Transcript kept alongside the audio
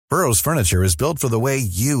Burrow's furniture is built for the way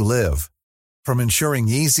you live. From ensuring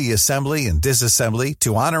easy assembly and disassembly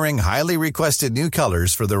to honoring highly requested new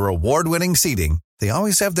colors for their award-winning seating, they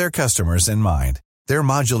always have their customers in mind. Their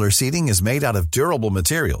modular seating is made out of durable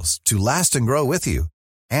materials to last and grow with you.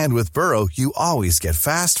 And with Burrow, you always get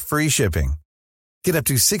fast, free shipping. Get up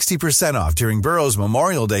to 60% off during Burrow's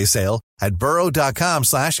Memorial Day sale at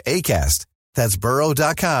burrow.com/ACAST. That's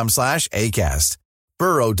burrow.com/ACAST.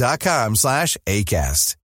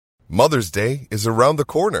 burrow.com/ACAST. Mother's Day is around the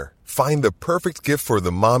corner. Find the perfect gift for the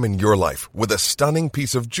mom in your life with a stunning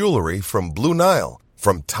piece of jewelry from Blue Nile.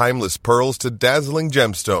 From timeless pearls to dazzling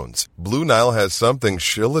gemstones, Blue Nile has something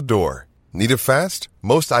she'll adore. Need it fast?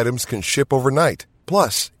 Most items can ship overnight.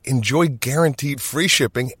 Plus, enjoy guaranteed free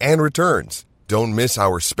shipping and returns. Don't miss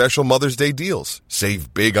our special Mother's Day deals.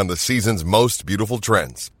 Save big on the season's most beautiful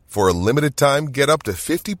trends. For a limited time, get up to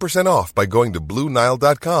 50% off by going to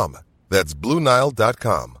BlueNile.com. That's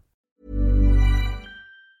BlueNile.com.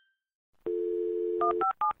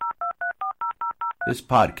 This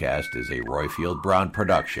podcast is a Royfield Brown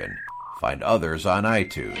production. Find others on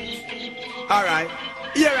iTunes. All right.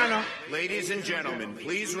 Here I know. Ladies and gentlemen,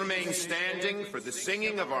 please remain standing for the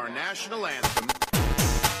singing of our national anthem.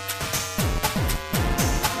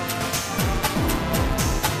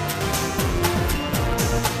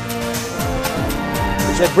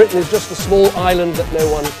 He said Britain is just a small island that no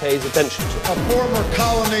one pays attention to. A former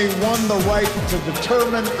colony won the right to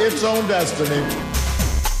determine its own destiny.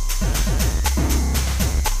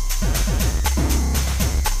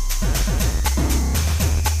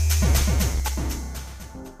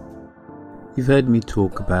 You've heard me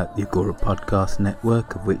talk about the Agora Podcast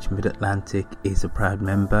Network, of which Mid-Atlantic is a proud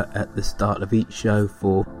member at the start of each show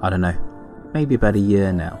for, maybe about a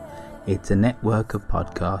year now. It's a network of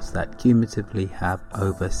podcasts that cumulatively have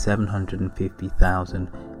over 750,000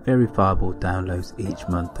 verifiable downloads each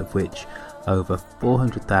month, of which over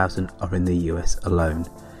 400,000 are in the US alone.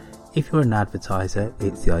 If you're an advertiser,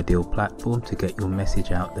 it's the ideal platform to get your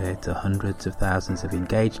message out there to hundreds of thousands of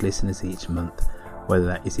engaged listeners each month, whether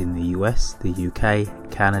that is in the US, the UK,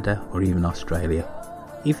 Canada, or even Australia.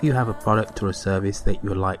 If you have a product or a service that you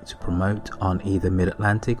would like to promote on either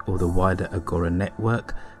Mid-Atlantic or the wider Agora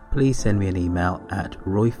network, please send me an email at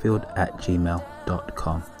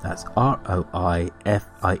roifield@gmail.com. That's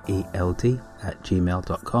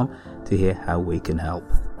ROIFIELD@gmail.com to hear how we can help.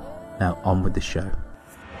 Now on with the show.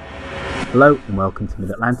 Hello and welcome to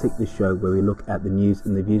Mid-Atlantic, the show where we look at the news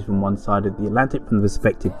and the views from one side of the Atlantic from the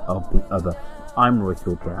perspective of the other. I'm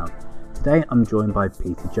Royfield Brown. Today I'm joined by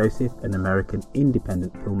Peter Joseph, an American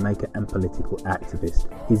independent filmmaker and political activist.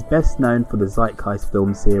 He's best known for the Zeitgeist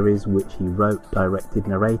film series, which he wrote, directed,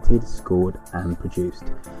 narrated, scored and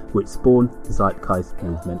produced, which spawned the Zeitgeist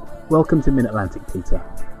movement. Welcome to Mid-Atlantic, Peter.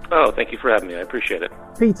 Oh, thank you for having me. I appreciate it.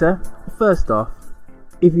 Peter, first off,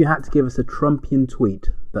 if you had to give us a Trumpian tweet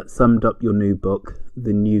that summed up your new book,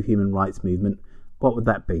 The New Human Rights Movement, what would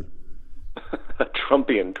that be? A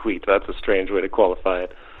Trumpian tweet. That's a strange way to qualify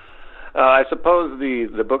it. I suppose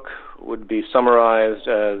the book would be summarized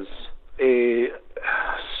as a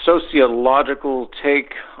sociological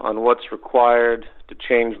take on what's required to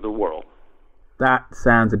change the world. That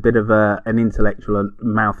sounds a bit of an intellectual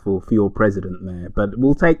mouthful for your president there, but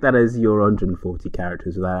we'll take that as your 140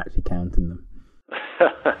 characters without actually counting them.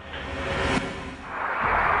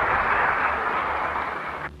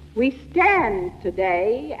 We stand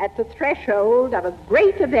today at the threshold of a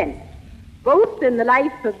great event, both in the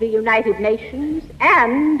life of the United Nations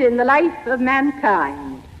and in the life of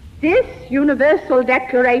mankind. This Universal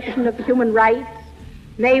Declaration of Human Rights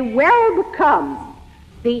may well become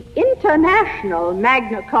the international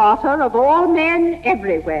Magna Carta of all men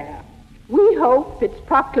everywhere. We hope its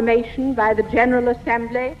proclamation by the General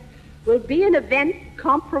Assembly will be an event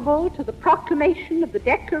comparable to the proclamation of the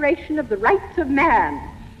Declaration of the Rights of Man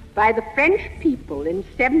by the French people in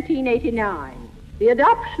 1789, the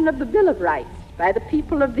adoption of the Bill of Rights by the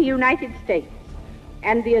people of the United States,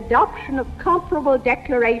 and the adoption of comparable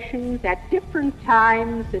declarations at different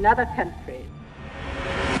times in other countries.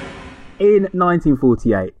 In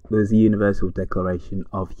 1948, there was the Universal Declaration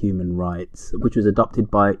of Human Rights, which was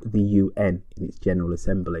adopted by the UN in its General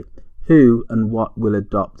Assembly. Who and what will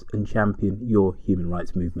adopt and champion your human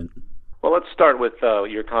rights movement? Well, let's start with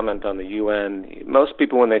your comment on the UN. Most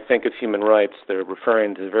people, when they think of human rights, they're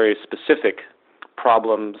referring to very specific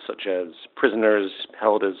problems, such as prisoners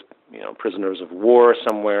held as, prisoners of war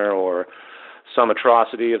somewhere, or some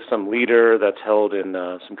atrocity of some leader that's held in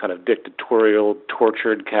some kind of dictatorial,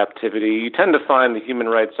 tortured captivity. You tend to find the human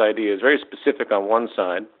rights idea is very specific on one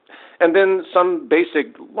side, and then some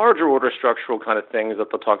basic, larger order structural kind of things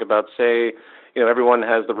that they'll talk about, say, everyone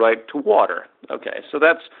has the right to water. Okay, so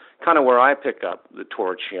that's kind of where I pick up the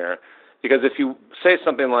torch here. Because if you say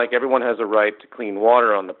something like everyone has a right to clean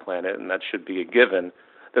water on the planet, and that should be a given,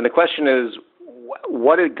 then the question is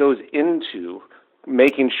what it goes into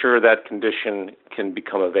making sure that condition can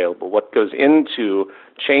become available, what goes into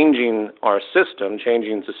changing our system,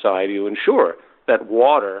 changing society to ensure that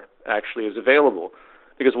water actually is available.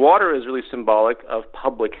 Because water is really symbolic of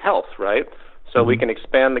public health, right? So we can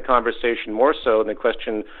expand the conversation more so, and the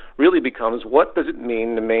question really becomes, what does it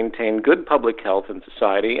mean to maintain good public health in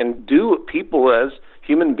society, and do people as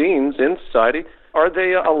human beings in society, are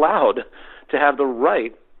they allowed to have the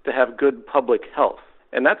right to have good public health?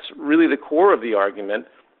 And that's really the core of the argument,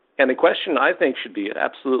 and the question, I think, should be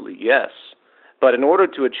absolutely yes. But in order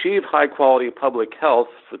to achieve high-quality public health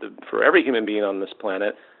for every human being on this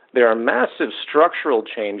planet, there are massive structural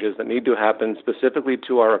changes that need to happen specifically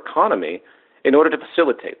to our economy in order to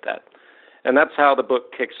facilitate that. And that's how the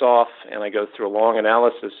book kicks off, and I go through a long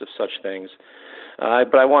analysis of such things.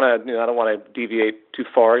 But I don't want to deviate too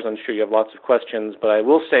far, because I'm sure you have lots of questions, but I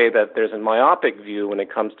will say that there's a myopic view when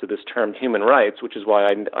it comes to this term human rights, which is why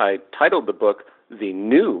I titled the book The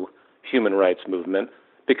New Human Rights Movement,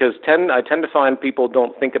 because I tend to find people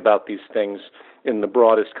don't think about these things in the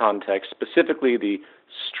broadest context, specifically the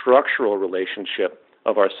structural relationship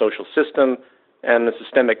of our social system and the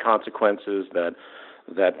systemic consequences that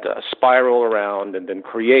spiral around and then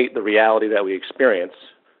create the reality that we experience,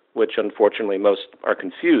 which unfortunately most are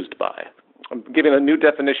confused by. I'm giving a new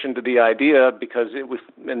definition to the idea because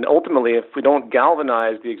and ultimately, if we don't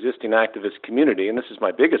galvanize the existing activist community, and this is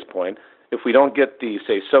my biggest point, if we don't get the,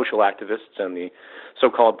 say, social activists and the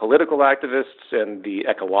so-called political activists and the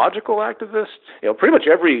ecological activists, pretty much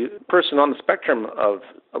every person on the spectrum of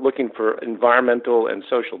looking for environmental and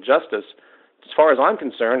social justice, as far as I'm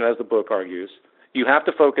concerned, as the book argues, you have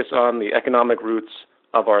to focus on the economic roots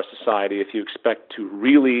of our society if you expect to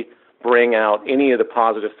really bring out any of the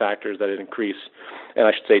positive factors that increase, and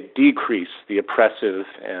I should say decrease, the oppressive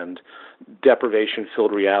and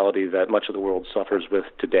deprivation-filled reality that much of the world suffers with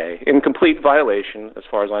today, in complete violation, as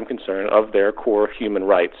far as I'm concerned, of their core human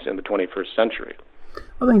rights in the 21st century.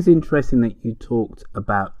 I think it's interesting that you talked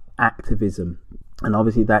about activism, and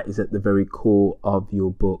obviously that is at the very core of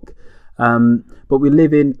your book. But we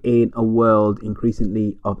live in a world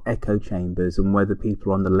increasingly of echo chambers, and whether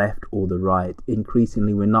people are on the left or the right,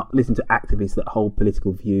 increasingly we're not listening to activists that hold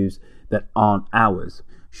political views that aren't ours.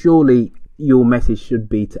 Surely your message should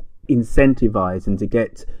be to incentivize and to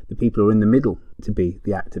get the people who are in the middle to be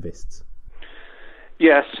the activists.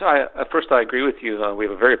 Yes, first I agree with you. We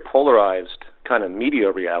have a very polarized kind of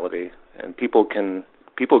media reality, and people can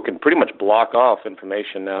pretty much block off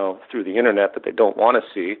information now through the internet that they don't want to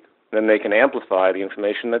see. Then they can amplify the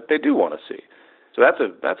information that they do want to see. So that's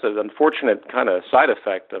an unfortunate kind of side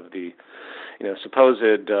effect of the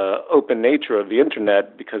supposed open nature of the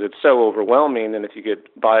internet, because it's so overwhelming. And if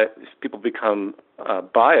people become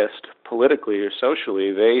biased politically or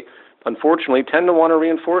socially, they unfortunately tend to want to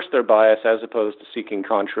reinforce their bias as opposed to seeking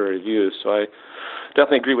contrary views. So I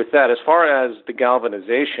definitely agree with that. As far as the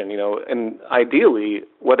galvanization, and ideally,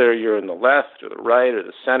 whether you're in the left or the right or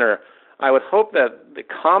the center, I would hope that the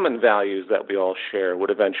common values that we all share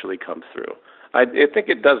would eventually come through. I think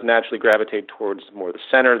it does naturally gravitate towards more the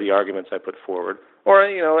center, the arguments I put forward, or,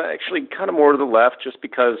 actually kind of more to the left, just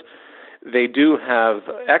because they do have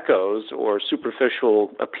echoes or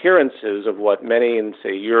superficial appearances of what many in,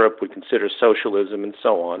 say, Europe would consider socialism and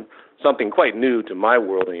so on, something quite new to my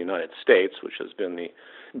world in the United States, which has been the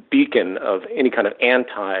beacon of any kind of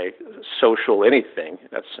anti-social anything.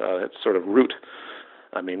 That's sort of root.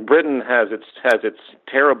 I mean, Britain has its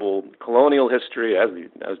terrible colonial history, as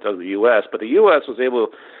does the U.S., but the U.S. was able,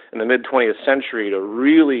 in the mid-20th century, to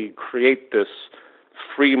really create this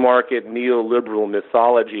free market neoliberal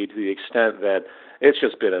mythology to the extent that it's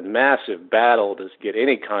just been a massive battle to get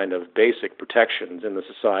any kind of basic protections in the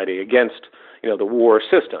society against, the war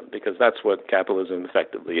system, because that's what capitalism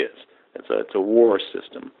effectively is. It's a war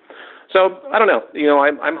system. So, I don't know.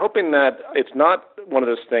 I'm hoping that it's not one of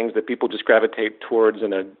those things that people just gravitate towards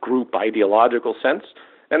in a group ideological sense,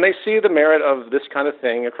 and they see the merit of this kind of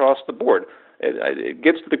thing across the board. It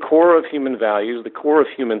gets to the core of human values, the core of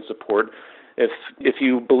human support. If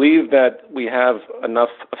you believe that we have enough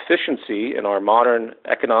efficiency in our modern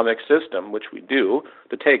economic system, which we do,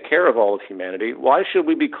 to take care of all of humanity, why should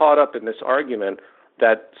we be caught up in this argument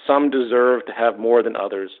that some deserve to have more than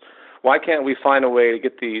others? Why can't we find a way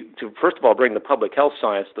to first of all, bring the public health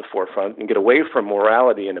science to the forefront and get away from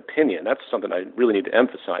morality and opinion? That's something I really need to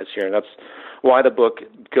emphasize here, and that's why the book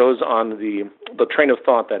goes on the train of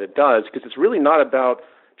thought that it does, because it's really not about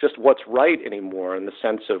just what's right anymore in the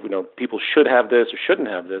sense of, people should have this or shouldn't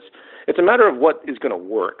have this. It's a matter of what is going to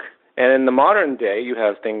work. And in the modern day, you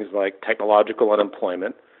have things like technological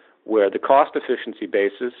unemployment, where the cost efficiency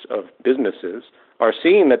basis of businesses are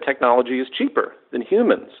seeing that technology is cheaper than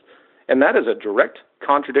humans. And that is a direct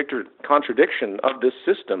contradiction of this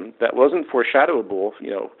system that wasn't foreshadowable,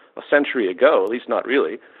 a century ago, at least not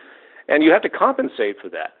really. And you have to compensate for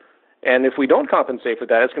that. And if we don't compensate for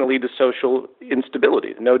that, it's going to lead to social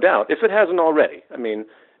instability, no doubt, if it hasn't already. I mean,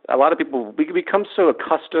 a lot of people, we become so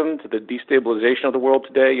accustomed to the destabilization of the world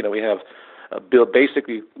today. We have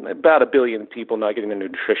basically about 1 billion people not getting their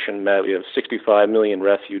nutrition met. We have 65 million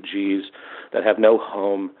refugees that have no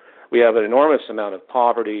home. We have an enormous amount of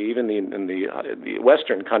poverty, even in the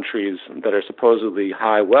Western countries that are supposedly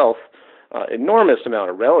high wealth, enormous amount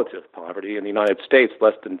of relative poverty. In the United States,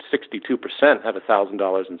 less than 62% have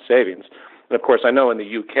 $1,000 in savings. And of course, I know in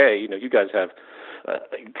the UK, you guys have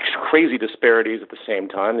crazy disparities at the same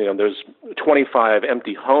time. There's 25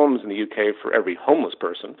 empty homes in the UK for every homeless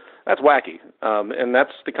person. That's wacky. And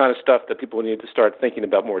that's the kind of stuff that people need to start thinking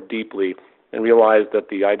about more deeply and realize that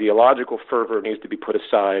the ideological fervor needs to be put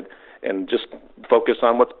aside and just focus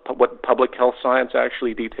on what public health science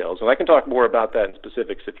actually details. And I can talk more about that in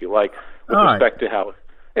specifics if you like, with respect to how...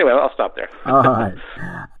 Anyway, I'll stop there. All right.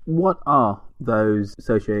 What are those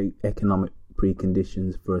socioeconomic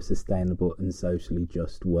preconditions for a sustainable and socially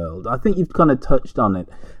just world? I think you've kind of touched on it,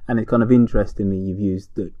 and it's kind of interestingly you've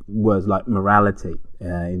used the words like morality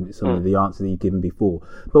in some of the answers that you've given before.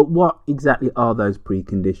 But what exactly are those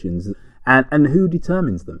preconditions, and who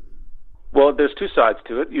determines them? Well, there's two sides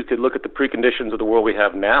to it. You could look at the preconditions of the world we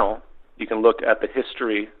have now. You can look at the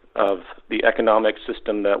history of the economic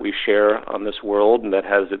system that we share on this world and that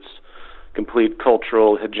has its complete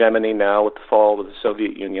cultural hegemony now with the fall of the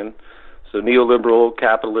Soviet Union. So neoliberal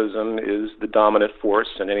capitalism is the dominant force,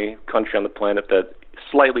 and any country on the planet that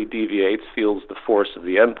slightly deviates feels the force of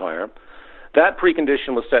the empire. That precondition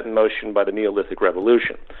was set in motion by the Neolithic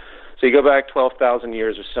Revolution. So you go back 12,000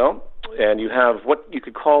 years or so, and you have what you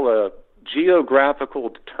could call a geographical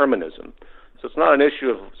determinism. So it's not an issue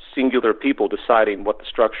of singular people deciding what the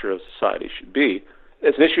structure of society should be.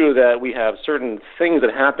 It's an issue that we have certain things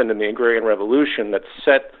that happened in the Agrarian Revolution that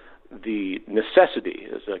set the necessity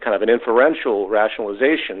as a kind of an inferential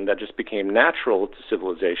rationalization that just became natural to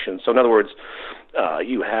civilization. So in other words,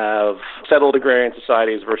 you have settled agrarian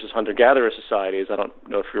societies versus hunter-gatherer societies. I don't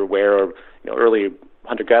know if you're aware of early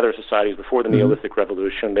hunter-gatherer societies before the Neolithic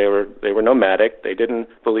Revolution. They were nomadic. They didn't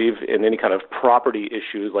believe in any kind of property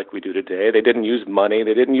issues like we do today. They didn't use money.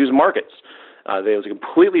 They didn't use markets. There was a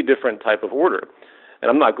completely different type of order. And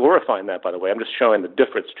I'm not glorifying that, by the way. I'm just showing the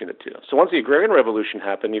difference between the two. So once the Agrarian Revolution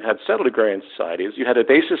happened, you had settled agrarian societies. You had a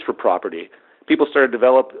basis for property. People started to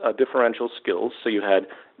develop differential skills. So you had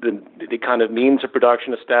the kind of means of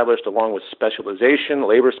production established along with specialization,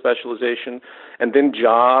 labor specialization, and then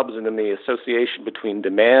jobs, and then the association between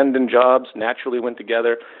demand and jobs naturally went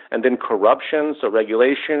together, and then corruption, so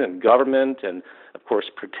regulation and government, and of course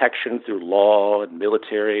protection through law and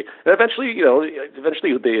military, and eventually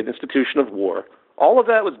the institution of war. All of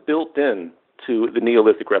that was built in to the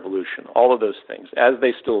Neolithic Revolution, all of those things, as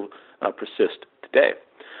they still persist today.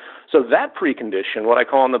 So that precondition, what I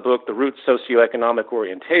call in the book the root socioeconomic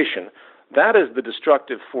orientation, that is the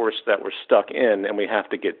destructive force that we're stuck in and we have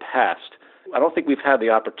to get past. I don't think we've had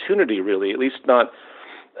the opportunity really, at least not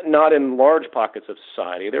in large pockets of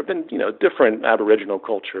society. There have been, different Aboriginal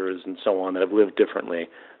cultures and so on that have lived differently,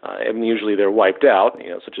 and usually they're wiped out,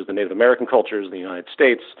 such as the Native American cultures in the United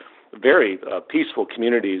States. Very peaceful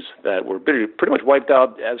communities that were pretty much wiped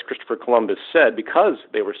out, as Christopher Columbus said, because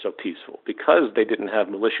they were so peaceful, because they didn't have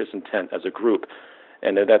malicious intent as a group.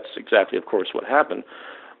 And that's exactly, of course, what happened.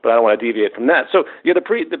 But I don't want to deviate from that. So the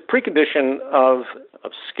precondition of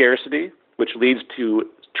scarcity, which leads to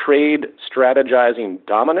trade strategizing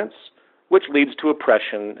dominance, which leads to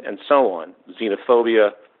oppression, and so on.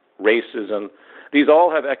 Xenophobia, racism, these all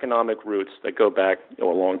have economic roots that go back a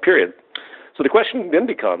long period. So the question then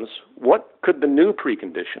becomes, what could the new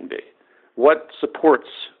precondition be? What supports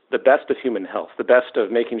the best of human health, the best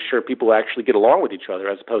of making sure people actually get along with each other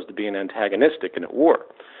as opposed to being antagonistic and at war?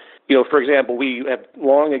 For example, we have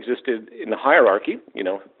long existed in a hierarchy.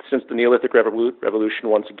 Since the Neolithic Revolution,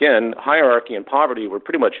 once again, hierarchy and poverty were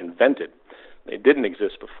pretty much invented. They didn't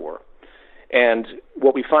exist before. And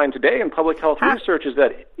what we find today in public health research is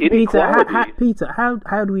that inequality... Peter,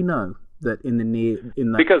 how do we know that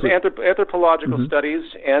because anthropological studies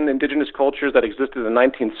and indigenous cultures that existed in the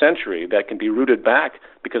 19th century that can be rooted back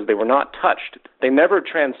because they were not touched. They never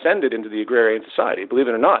transcended into the agrarian society, believe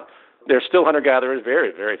it or not. There's still hunter-gatherers,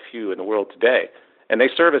 very, very few in the world today. And they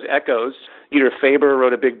serve as echoes. Edith Faber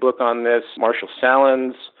wrote a big book on this. Marshall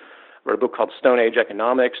Salins wrote a book called Stone Age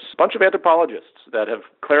Economics. A bunch of anthropologists that have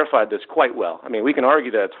clarified this quite well. I mean, we can argue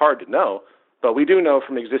that it's hard to know, but we do know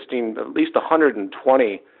from existing at least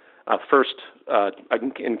 120 first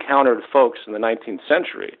encountered folks in the 19th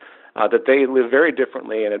century that they lived very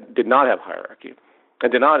differently and it did not have hierarchy.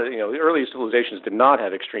 And did not, the early civilizations did not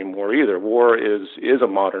have extreme war either. War is a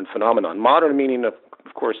modern phenomenon. Modern meaning, of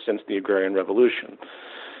course, since the Agrarian Revolution.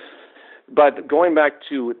 But going back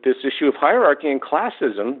to this issue of hierarchy and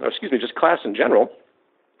classism, or excuse me, just class in general,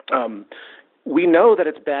 we know that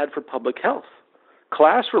it's bad for public health.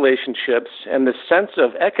 Class relationships and the sense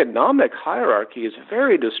of economic hierarchy is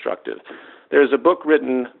very destructive. There's a book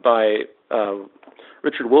written by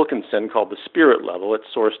Richard Wilkinson called The Spirit Level. It's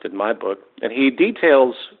sourced in my book. And he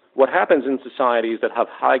details what happens in societies that have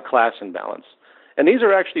high class imbalance. And these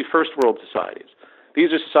are actually first world societies.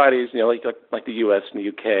 These are societies, like the U.S. and the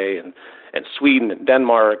U.K. and Sweden and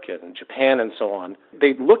Denmark and Japan and so on.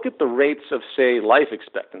 They look at the rates of, say, life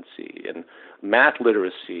expectancy and math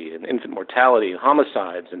literacy and infant mortality and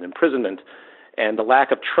homicides and imprisonment and the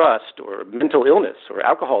lack of trust or mental illness or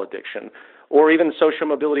alcohol addiction or even social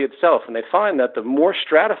mobility itself. And they find that the more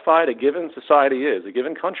stratified a given society is, a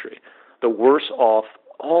given country, the worse off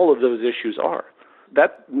all of those issues are.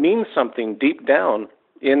 That means something deep down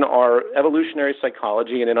in our evolutionary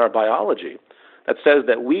psychology and in our biology that says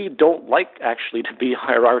that we don't like actually to be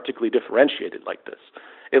hierarchically differentiated like this.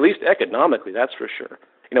 At least economically, that's for sure.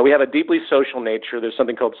 We have a deeply social nature. There's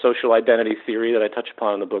something called social identity theory that I touch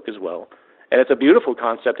upon in the book as well. And it's a beautiful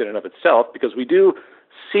concept in and of itself because we do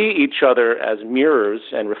see each other as mirrors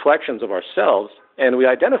and reflections of ourselves, and we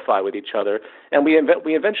identify with each other, and we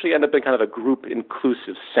eventually end up in kind of a group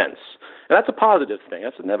inclusive sense. And that's a positive thing.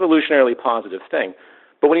 That's an evolutionarily positive thing.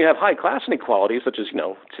 But when you have high class inequality, such as,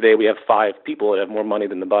 today we have 5 people that have more money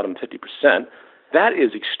than the bottom 50%, that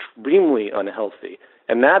is extremely unhealthy.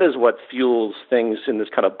 And that is what fuels things in this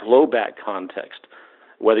kind of blowback context,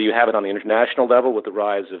 whether you have it on the international level with the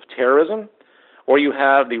rise of terrorism, or you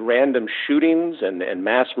have the random shootings and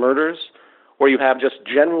mass murders, or you have just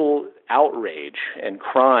general outrage and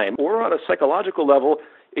crime, or on a psychological level,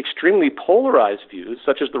 extremely polarized views,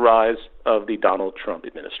 such as the rise of the Donald Trump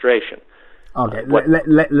administration. Okay,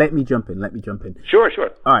 let me jump in. Sure.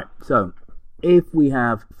 All right, so if we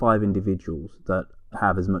have 5 individuals that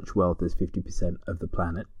have as much wealth as 50% of the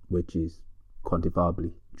planet, which is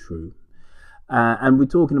quantifiably true, and we're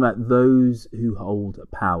talking about those who hold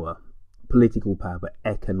power, political power,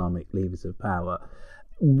 economic levers of power,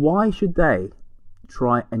 why should they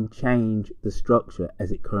try and change the structure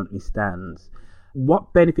as it currently stands?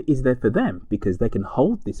 What benefit is there for them? Because they can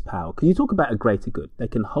hold this power. Because you talk about a greater good. They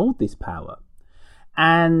can hold this power.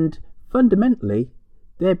 And fundamentally,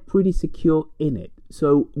 they're pretty secure in it.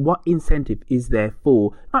 So what incentive is there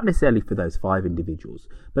for, not necessarily for those 5 individuals,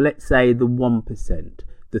 but let's say the 1%,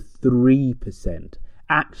 the 3%,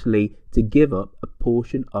 actually to give up a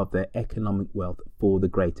portion of their economic wealth for the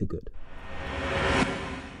greater good?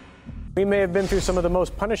 We may have been through some of the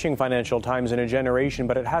most punishing financial times in a generation,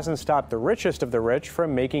 but it hasn't stopped the richest of the rich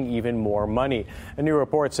from making even more money. A new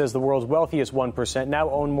report says the world's wealthiest 1% now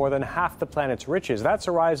own more than half the planet's riches. That's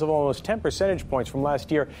a rise of almost 10 percentage points from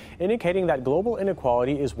last year, indicating that global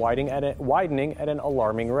inequality is widening at an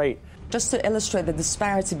alarming rate. Just to illustrate the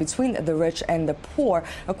disparity between the rich and the poor,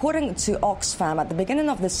 according to Oxfam, at the beginning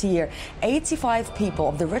of this year, 85 people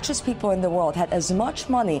of the richest people in the world had as much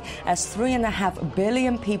money as 3.5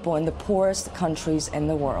 billion people in the poorest countries in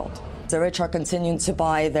the world. The rich are continuing to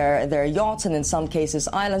buy their yachts and in some cases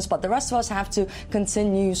islands, but the rest of us have to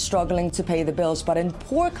continue struggling to pay the bills. But in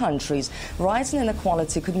poor countries, rising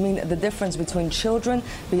inequality could mean the difference between children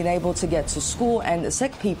being able to get to school and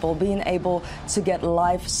sick people being able to get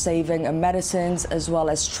life-saving medicines as well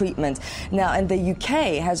as treatment. Now, and the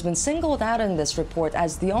UK has been singled out in this report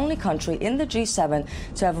as the only country in the G7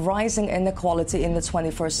 to have rising inequality in the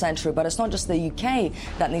 21st century. But it's not just the UK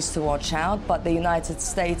that needs to watch out, but the United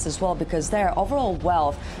States as well, because their overall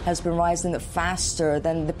wealth has been rising faster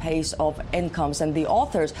than the pace of incomes. And the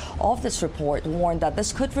authors of this report warned that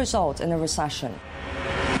this could result in a recession.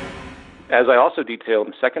 As I also detailed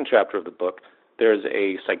in the second chapter of the book, there's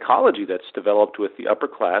a psychology that's developed with the upper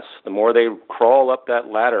class. The more they crawl up that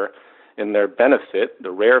ladder in their benefit, the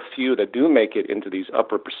rare few that do make it into these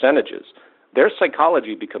upper percentages, their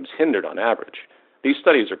psychology becomes hindered on average. These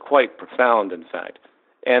studies are quite profound, in fact.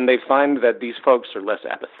 And they find that these folks are less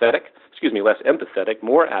empathetic,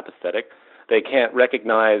 more apathetic. They can't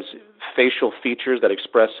recognize facial features that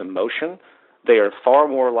express emotion. They are far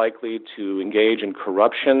more likely to engage in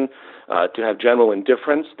corruption, to have general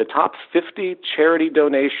indifference. The top 50 charity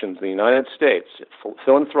donations in the United States,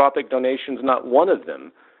 philanthropic donations, not one of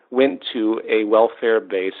them went to a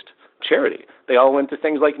welfare-based charity. They all went to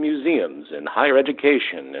things like museums and higher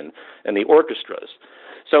education and the orchestras.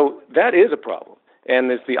 So that is a problem.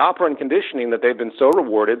 And it's the operant conditioning that they've been so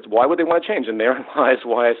rewarded. Why would they want to change? And therein lies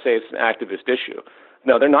why I say it's an activist issue.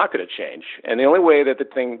 No, they're not going to change. And the only way that this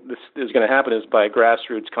is going to happen is by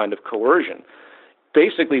grassroots kind of coercion,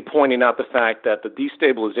 basically pointing out the fact that the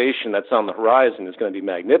destabilization that's on the horizon is going to be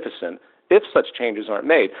magnificent if such changes aren't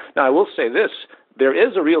made. Now, I will say this. There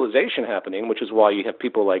is a realization happening, which is why you have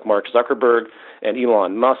people like Mark Zuckerberg and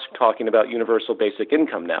Elon Musk talking about universal basic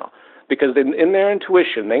income now. Because in their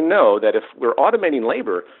intuition, they know that if we're automating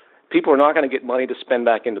labor, people are not going to get money to spend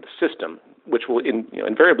back into the system, which will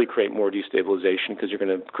invariably create more destabilization because you're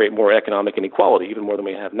going to create more economic inequality, even more than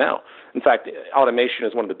we have now. In fact, automation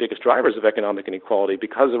is one of the biggest drivers of economic inequality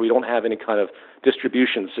because we don't have any kind of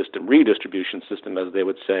redistribution system, as they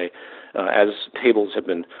would say, as tables have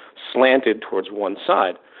been slanted towards one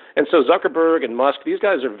side. And so Zuckerberg and Musk, these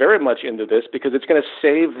guys are very much into this because it's going to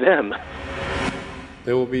save them.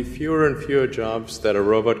 There will be fewer and fewer jobs that a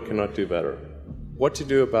robot cannot do better. What to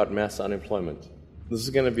do about mass unemployment? This is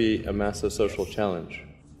going to be a massive social challenge.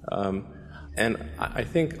 And I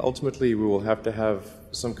think ultimately we will have to have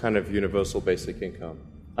some kind of universal basic income.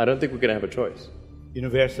 I don't think we're going to have a choice.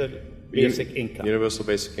 Universal basic income. Universal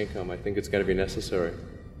basic income. I think it's going to be necessary.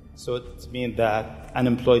 So it means that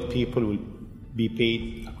unemployed people will be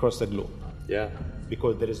paid across the globe. Yeah.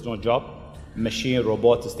 Because there is no job. Machine,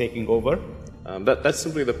 robot is taking over. That's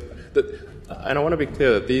simply and I want to be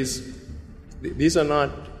clear that these are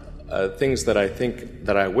not things that I think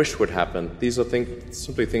that I wish would happen. These are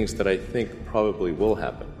simply things that I think probably will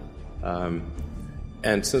happen.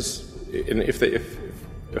 And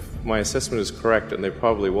if my assessment is correct and they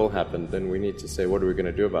probably will happen, then we need to say, what are we going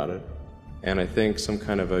to do about it? And I think some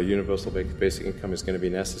kind of a universal basic income is going to be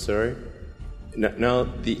necessary. Now,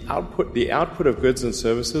 the output of goods and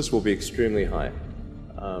services will be extremely high.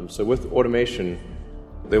 So with automation,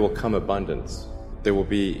 there will come abundance. There will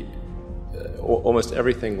be almost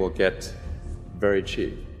everything will get very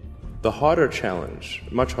cheap. The harder challenge,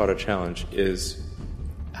 much harder challenge, is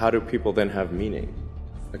how do people then have meaning?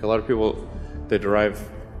 Like a lot of people, they derive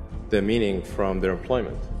their meaning from their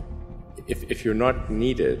employment. If you're not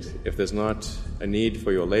needed, if there's not a need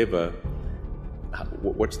for your labor,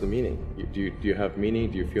 what's the meaning? Do you have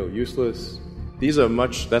meaning? Do you feel useless?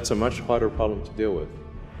 That's a much harder problem to deal with.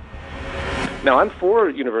 Now, I'm for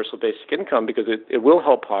universal basic income because it will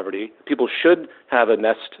help poverty. People should have a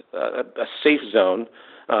safe zone.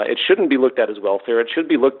 It shouldn't be looked at as welfare. It should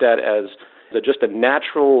be looked at as just a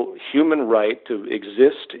natural human right to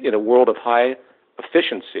exist in a world of high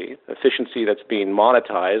efficiency that's being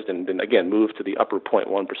monetized and been, again, moved to the upper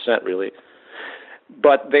 0.1%, really.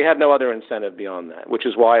 But they have no other incentive beyond that, which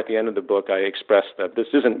is why at the end of the book I expressed that this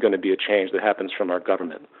isn't going to be a change that happens from our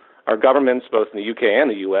government. Our governments, both in the UK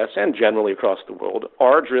and the US, and generally across the world,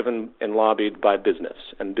 are driven and lobbied by business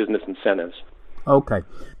and business incentives. Okay,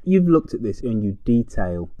 you've looked at this and you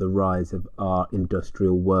detail the rise of our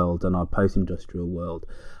industrial world and our post-industrial world.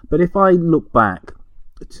 But if I look back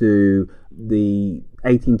to the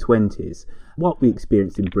 1820s, what we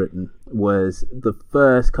experienced in Britain was the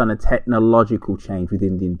first kind of technological change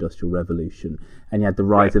within the Industrial Revolution. And you had the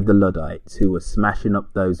rise of the Luddites, who were smashing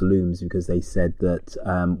up those looms because they said that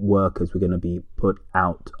workers were going to be put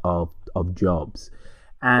out of jobs.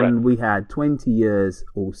 And we had 20 years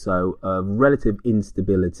or so of relative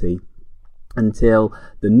instability until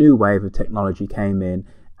the new wave of technology came in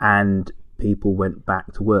and people went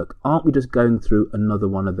back to work. Aren't we just going through another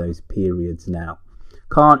one of those periods now?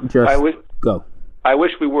 Can't just go. I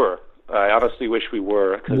wish we were. I honestly wish we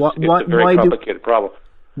were, because it's a very complicated problem.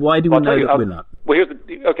 Why do we know that we're not? Well,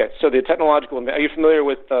 so the technological... Are you familiar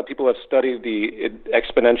with people who have studied the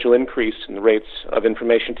exponential increase in the rates of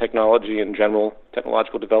information technology and general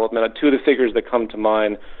technological development? Two of the figures that come to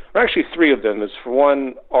mind, or actually three of them, is for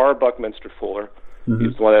one, R. Buckminster Fuller. Mm-hmm.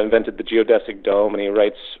 He's the one that invented the geodesic dome, and he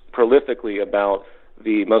writes prolifically about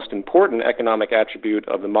the most important economic attribute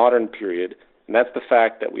of the modern period, and that's the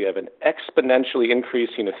fact that we have an exponentially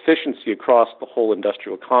increasing efficiency across the whole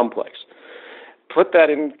industrial complex. Put that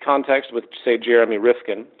in context with, say, Jeremy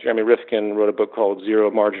Rifkin. Jeremy Rifkin wrote a book called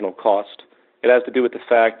Zero Marginal Cost. It has to do with the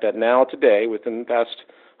fact that now, today, within the past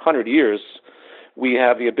 100 years, we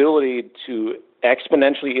have the ability to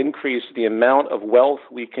exponentially increase the amount of wealth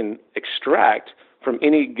we can extract from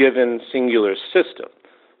any given singular system.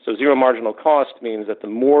 So zero marginal cost means that the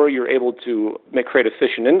more you're able to create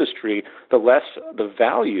efficient industry, the less the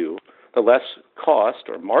value, the less cost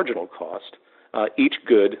or marginal cost each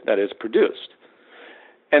good that is produced.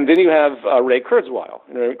 And then you have Ray Kurzweil.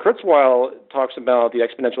 Ray Kurzweil talks about the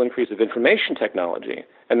exponential increase of information technology.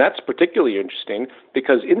 And that's particularly interesting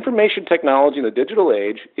because information technology in the digital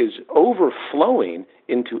age is overflowing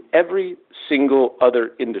into every single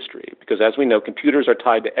other industry. Because as we know, computers are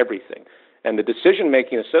tied to everything. And the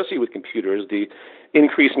decision-making associated with computers, the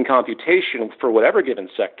increase in computation for whatever given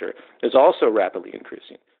sector, is also rapidly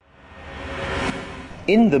increasing.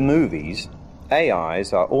 In the movies,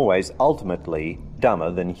 AIs are always ultimately dumber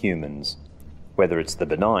than humans. Whether it's the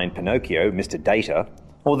benign Pinocchio, Mr. Data,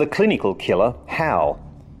 or the clinical killer, Hal,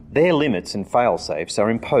 their limits and fail-safes are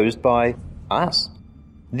imposed by us.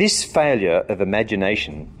 This failure of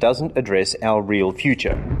imagination doesn't address our real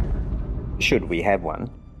future, should we have one,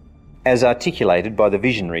 as articulated by the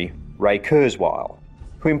visionary Ray Kurzweil,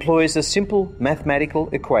 who employs a simple mathematical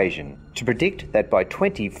equation to predict that by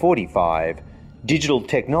 2045, digital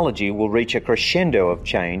technology will reach a crescendo of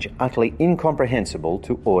change utterly incomprehensible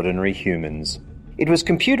to ordinary humans. It was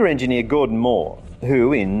computer engineer Gordon Moore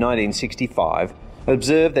who, in 1965,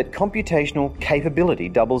 observed that computational capability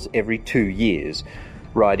doubles every 2 years,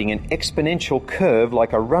 riding an exponential curve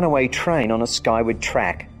like a runaway train on a skyward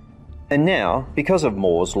track. And now, because of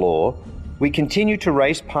Moore's law, we continue to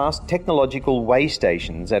race past technological way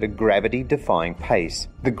stations at a gravity-defying pace.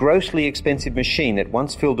 The grossly expensive machine that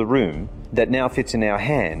once filled a room, that now fits in our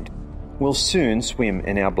hand, will soon swim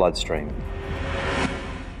in our bloodstream.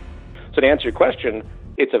 So to answer your question,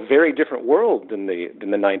 it's a very different world than the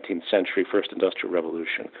 19th century first industrial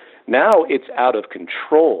revolution. Now it's out of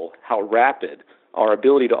control how rapid our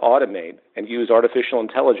ability to automate and use artificial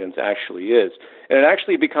intelligence actually is. And it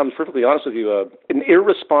actually becomes, perfectly honest with you, an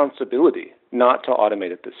irresponsibility not to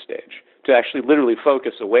automate at this stage, to actually literally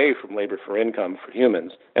focus away from labor for income for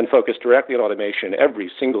humans and focus directly on automation in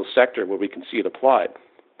every single sector where we can see it applied.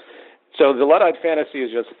 So the Luddite fantasy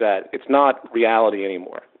is just that. It's not reality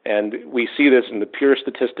anymore. And we see this in the pure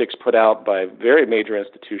statistics put out by very major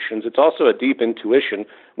institutions. It's also a deep intuition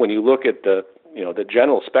when you look at the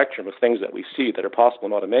general spectrum of things that we see that are possible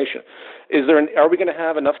in automation. Are we going to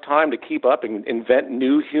have enough time to keep up and invent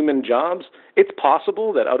new human jobs? It's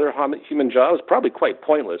possible that other human jobs, probably quite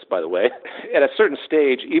pointless, by the way, at a certain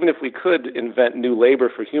stage, even if we could invent new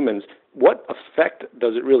labor for humans, what effect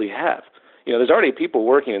does it really have? There's already people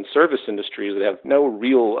working in service industries that have no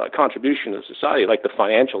real contribution to society, like the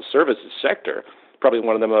financial services sector, probably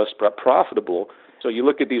one of the most profitable. So you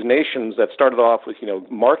look at these nations that started off with,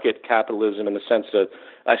 market capitalism in the sense of,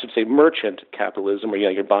 I should say, merchant capitalism, where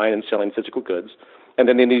you're buying and selling physical goods. And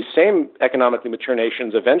then in these same economically mature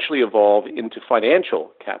nations eventually evolve into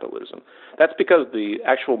financial capitalism. That's because the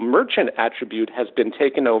actual merchant attribute has been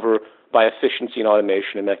taken over by efficiency and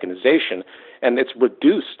automation and mechanization, and it's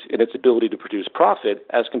reduced in its ability to produce profit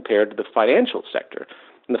as compared to the financial sector.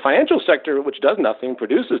 And the financial sector, which does nothing,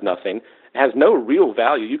 produces nothing, has no real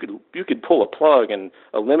value. You could pull a plug and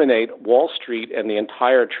eliminate Wall Street and the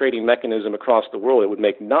entire trading mechanism across the world. It would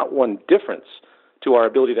make not one difference to our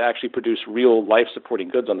ability to actually produce real life-supporting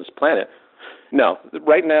goods on this planet. No,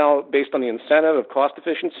 right now, based on the incentive of cost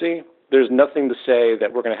efficiency, there's nothing to say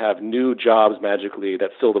that we're going to have new jobs magically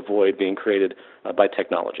that fill the void being created by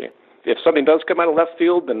technology. If something does come out of left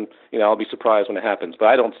field, then I'll be surprised when it happens. But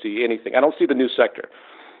I don't see anything. I don't see the new sector.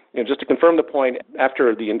 Just to confirm the point,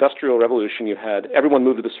 after the Industrial Revolution, you had everyone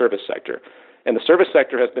move to the service sector. And the service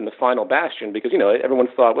sector has been the final bastion because, everyone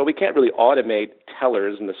thought, well, we can't really automate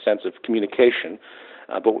tellers in the sense of communication,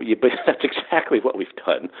 but that's exactly what we've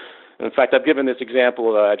done. And in fact, I've given this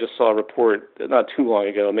example. I just saw a report not too long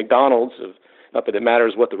ago. McDonald's, not that it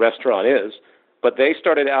matters what the restaurant is, but they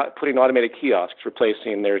started out putting automated kiosks,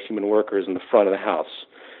 replacing their human workers in the front of the house.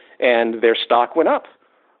 And their stock went up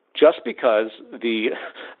just because the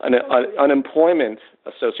unemployment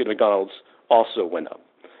associated with McDonald's also went up.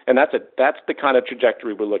 And that's the kind of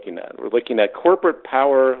trajectory we're looking at. We're looking at corporate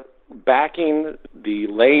power backing the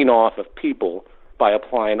laying off of people by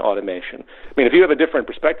applying automation. I mean, if you have a different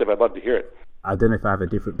perspective, I'd love to hear it. I don't know if I have a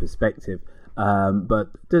different perspective, but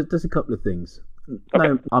there's a couple of things. Okay.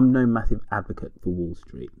 No, I'm no massive advocate for Wall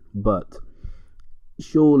Street, but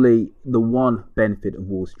surely the one benefit of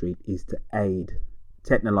Wall Street is to aid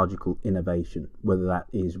technological innovation, whether that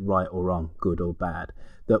is right or wrong, good or bad.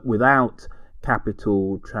 That without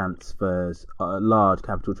capital transfers, large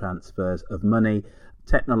capital transfers of money,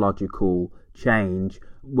 technological change,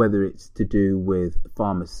 whether it's to do with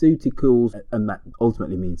pharmaceuticals, and that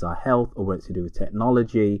ultimately means our health, or whether it's to do with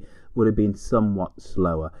technology, would have been somewhat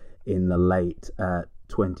slower in the late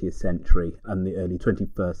 20th century and the early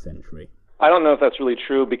 21st century? I don't know if that's really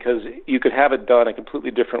true, because you could have it done a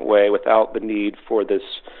completely different way without the need for this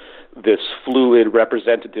fluid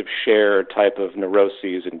representative share type of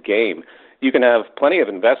neuroses and game. You can have plenty of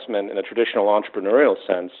investment in a traditional entrepreneurial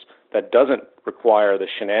sense that doesn't require the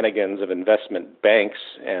shenanigans of investment banks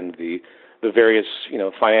and the various,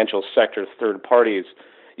 financial sector third parties.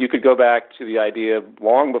 You could go back to the idea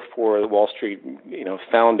long before Wall Street,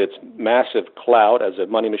 found its massive clout as a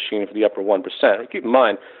money machine for the upper 1%. Keep in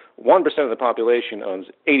mind, 1% of the population owns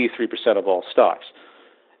 83% of all stocks.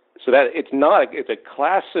 So that it's a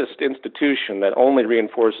classist institution that only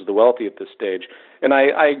reinforces the wealthy at this stage. And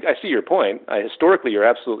I see your point. Historically, you're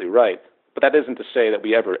absolutely right. But that isn't to say that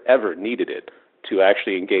we ever needed it to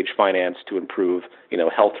actually engage finance to improve,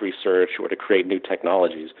 health research or to create new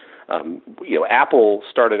technologies. Apple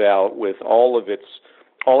started out with all of its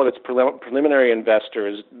preliminary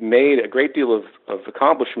investors, made a great deal of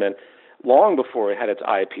accomplishment long before it had its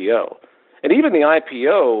IPO. And even the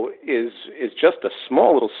IPO is just a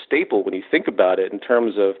small little staple when you think about it in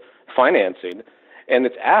terms of financing. And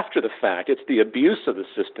it's after the fact. It's the abuse of the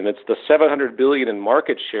system. It's the $700 billion in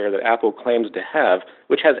market share that Apple claims to have,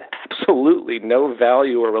 which has absolutely no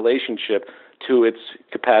value or relationship to its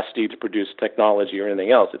capacity to produce technology or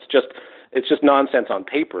anything else. It's just nonsense on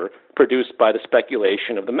paper, produced by the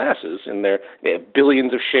speculation of the masses. And they have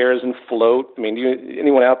billions of shares in float. I mean,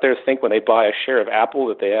 anyone out there think when they buy a share of Apple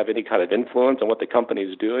that they have any kind of influence on what the company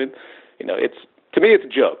is doing? To me, it's a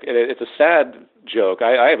joke. It's a sad joke.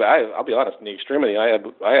 I'll be honest, in the extremity, I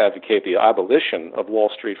advocate the abolition of Wall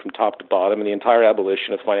Street from top to bottom and the entire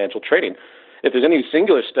abolition of financial trading. If there's any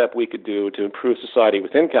singular step we could do to improve society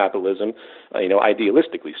within capitalism,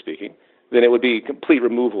 idealistically speaking, then it would be complete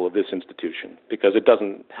removal of this institution, because it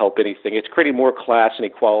doesn't help anything. It's creating more class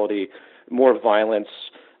inequality, more violence.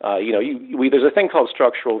 There's a thing called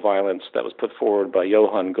structural violence that was put forward by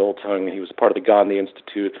Johan Galtung. He was part of the Gandhi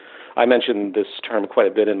Institute. I mentioned this term quite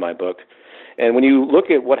a bit in my book. And when you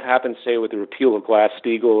look at what happened, say, with the repeal of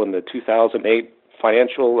Glass-Steagall in the 2008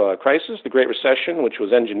 financial crisis, the Great Recession, which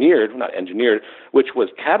was which was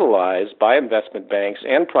catalyzed by investment banks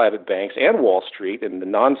and private banks and Wall Street and the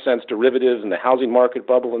nonsense derivatives and the housing market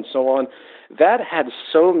bubble and so on, that had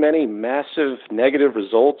so many massive negative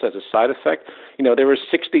results as a side effect. There were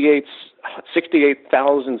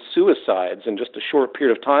 68,000 suicides in just a short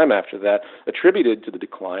period of time after that attributed to the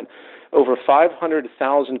decline. Over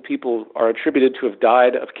 500,000 people are attributed to have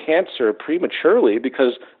died of cancer prematurely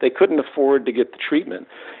because they couldn't afford to get the treatment.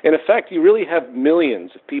 In effect, you really have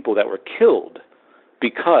millions of people that were killed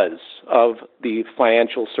because of the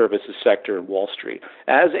financial services sector in Wall Street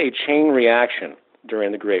as a chain reaction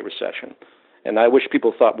during the Great Recession. And I wish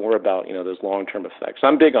people thought more about, those long-term effects.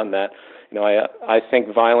 I'm big on that. I think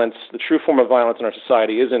violence, the true form of violence in our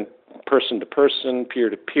society isn't person-to-person,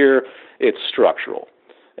 peer-to-peer. It's structural.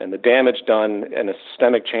 And the damage done in a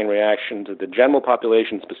systemic chain reaction to the general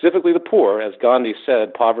population, specifically the poor, as Gandhi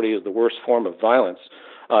said, poverty is the worst form of violence,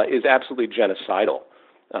 is absolutely genocidal.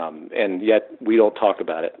 And yet we don't talk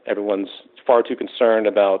about it. Everyone's far too concerned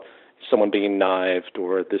about someone being knifed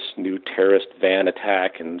or this new terrorist van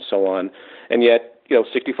attack and so on. And yet,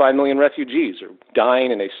 65 million refugees are dying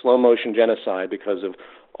in a slow-motion genocide because of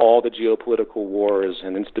all the geopolitical wars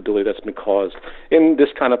and instability that's been caused in this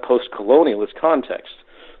kind of post-colonialist context.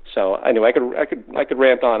 So anyway, I could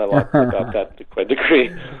rant on a lot about that to quite a degree.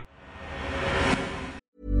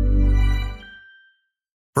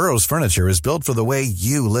 Burrow's furniture is built for the way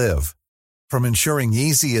you live. From ensuring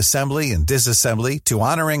easy assembly and disassembly to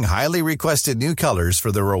honoring highly requested new colors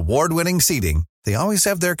for their award-winning seating, they always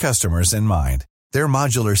have their customers in mind. Their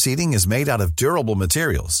modular seating is made out of durable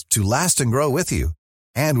materials to last and grow with you.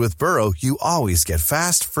 And with Burrow, you always get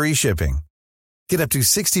fast, free shipping. Get up to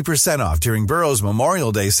 60% off during Burrow's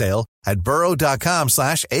Memorial Day sale at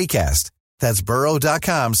burrow.com/ACAST. That's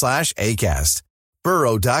burrow.com/ACAST.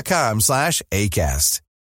 burrow.com/ACAST.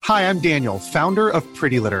 Hi, I'm Daniel, founder of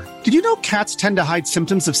Pretty Litter. Did you know cats tend to hide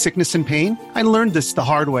symptoms of sickness and pain? I learned this the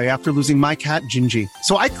hard way after losing my cat, Gingy.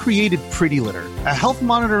 So I created Pretty Litter, a health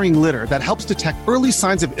monitoring litter that helps detect early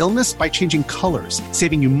signs of illness by changing colors,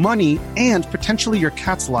 saving you money and potentially your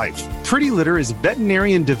cat's life. Pretty Litter is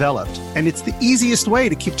veterinarian developed, and it's the easiest way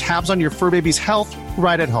to keep tabs on your fur baby's health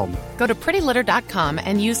right at home. Go to prettylitter.com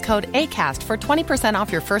and use code ACAST for 20%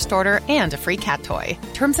 off your first order and a free cat toy.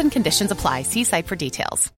 Terms and conditions apply. See site for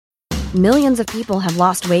details. Millions of people have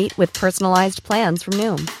lost weight with personalized plans from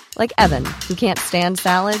Noom. Like Evan, who can't stand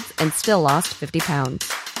salads and still lost 50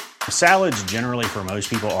 pounds. Salads generally for most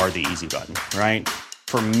people are the easy button, right?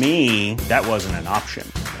 For me, that wasn't an option.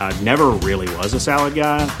 I never really was a salad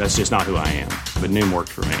guy. That's just not who I am. But Noom worked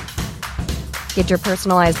for me. Get your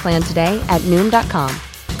personalized plan today at Noom.com.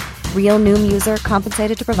 Real Noom user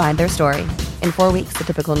compensated to provide their story. In 4 weeks, the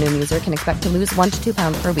typical Noom user can expect to lose 1 to 2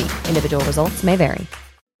 pounds per week. Individual results may vary.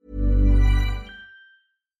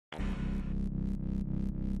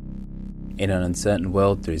 In an uncertain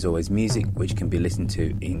world, there is always music which can be listened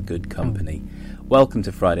to in good company. Welcome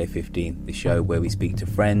to Friday 15, the show where we speak to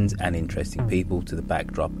friends and interesting people to the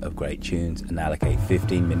backdrop of great tunes and allocate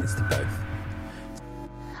 15 minutes to both.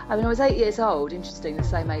 I mean, I was 8 years old, interesting, the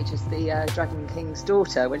same age as the Dragon King's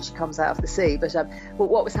daughter when she comes out of the sea. But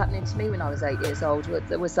what was happening to me when I was 8 years old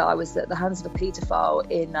was that I was at the hands of a paedophile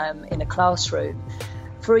in a classroom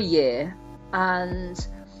for a year. And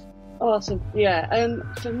awesome, yeah.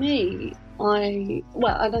 For me, and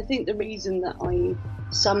I think the reason that I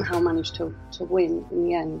somehow managed to win in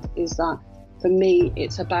the end is that for me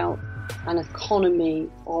it's about an economy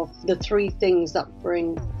of the three things that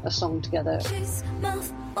bring a song together.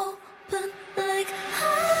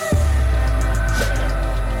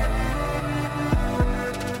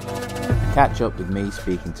 Catch up with me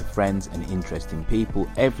speaking to friends and interesting people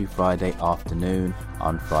every Friday afternoon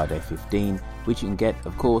on Friday 15, which you can get,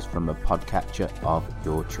 of course, from a podcatcher of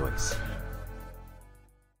your choice.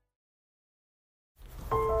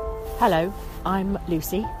 Hello, I'm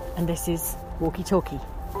Lucy, and this is Walkie Talkie.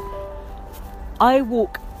 I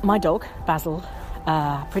walk my dog, Basil,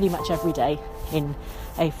 pretty much every day in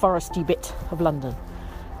a foresty bit of London.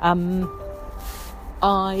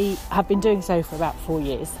 I have been doing so for about 4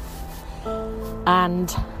 years,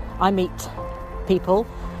 and I meet people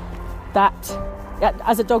that,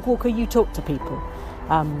 as a dog walker, you talk to people.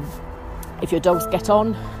 If your dogs get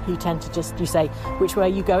on, you tend to you say, which way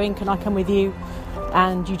are you going? Can I come with you?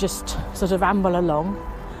 And you just sort of amble along,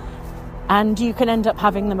 and you can end up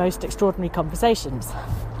having the most extraordinary conversations.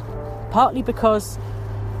 Partly because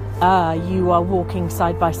you are walking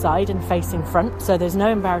side by side and facing front, so there's no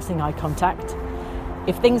embarrassing eye contact.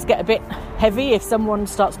 If things get a bit heavy, if someone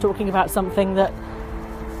starts talking about something that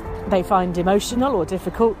they find emotional or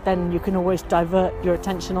difficult, then you can always divert your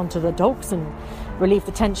attention onto the dogs and relieve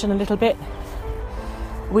the tension a little bit.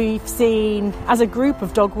 We've seen, as a group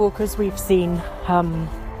of dog walkers, we've seen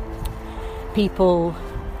people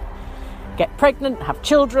get pregnant, have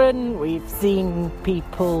children. We've seen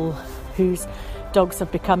people whose dogs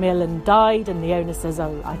have become ill and died, and the owner says,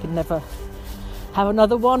 oh, I can never have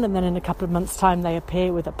another one. And then in a couple of months' time, they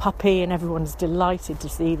appear with a puppy, and everyone's delighted to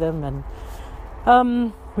see them.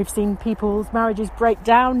 And we've seen people's marriages break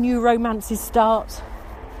down, new romances start.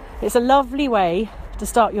 It's a lovely way to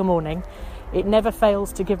start your morning. It never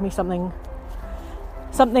fails to give me something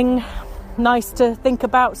nice to think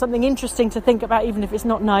about, something interesting to think about, even if it's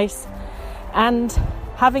not nice. And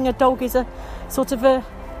having a dog is a sort of a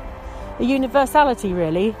universality,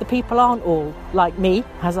 really. The people aren't all like me,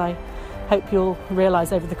 as I hope you'll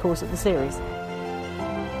realise over the course of the series.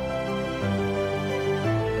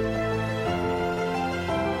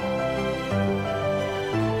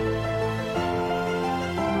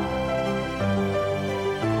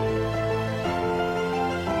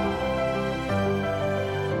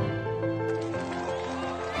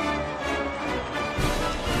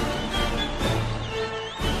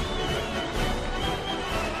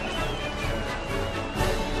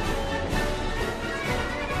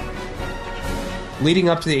 Leading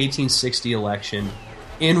up to the 1860 election,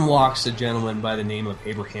 in walks a gentleman by the name of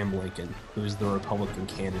Abraham Lincoln, who is the Republican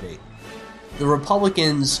candidate. The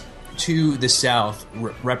Republicans to the South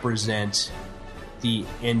represent the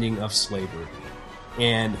ending of slavery.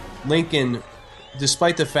 And Lincoln,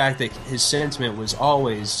 despite the fact that his sentiment was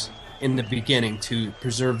always, in the beginning, to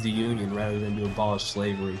preserve the Union rather than to abolish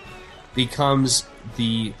slavery, becomes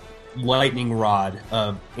the lightning rod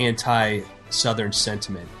of anti-Southern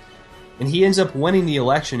sentiment. And he ends up winning the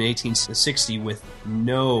election in 1860 with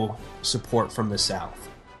no support from the South.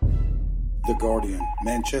 The Guardian,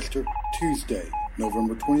 Manchester, Tuesday,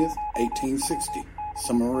 November 20th, 1860.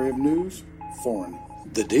 Summary of news, foreign.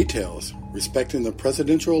 The details respecting the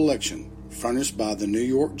presidential election furnished by the New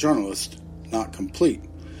York journalist, not complete,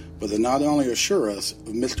 but they not only assure us of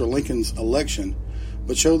Mr. Lincoln's election,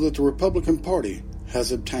 but show that the Republican Party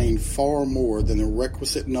has obtained far more than the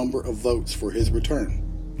requisite number of votes for his return.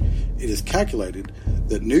 It is calculated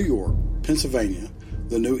that New York, Pennsylvania,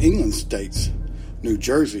 the New England states, New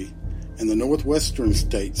Jersey, and the Northwestern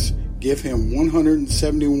states give him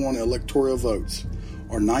 171 electoral votes,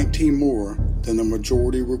 or 19 more than the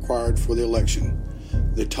majority required for the election.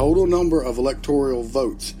 The total number of electoral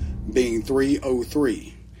votes being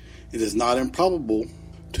 303. It is not improbable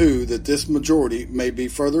 2, that this majority may be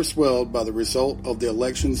further swelled by the result of the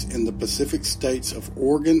elections in the Pacific states of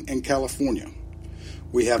Oregon and California.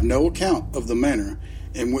 We have no account of the manner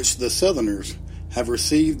in which the Southerners have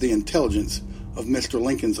received the intelligence of Mr.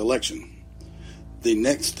 Lincoln's election. The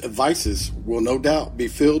next advices will no doubt be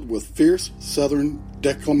filled with fierce Southern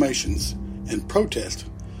declamations and protest,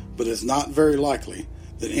 but it's not very likely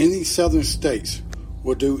that any Southern states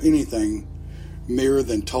will do anything mere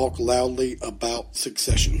than talk loudly about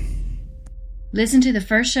secession. Listen to the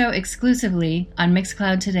first show exclusively on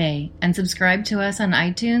Mixcloud today and subscribe to us on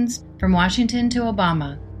iTunes. From Washington to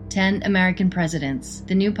Obama, 10 American Presidents,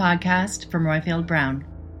 the new podcast from Roifield Brown.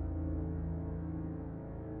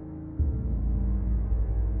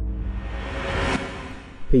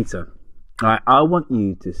 Peter, I want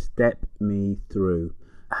you to step me through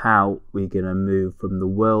how we're going to move from the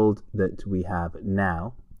world that we have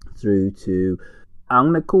now through to,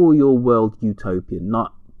 I'm going to call your world utopian,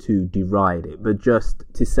 not to deride it, but just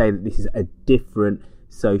to say that this is a different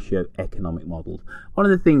socio-economic model. One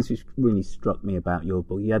of the things which really struck me about your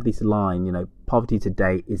book, you had this line, poverty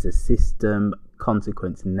today is a system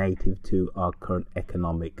consequence native to our current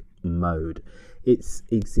economic mode. Its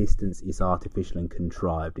existence is artificial and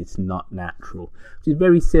contrived. It's not natural, which is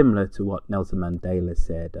very similar to what Nelson Mandela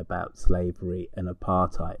said about slavery and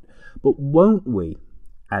apartheid. But won't we,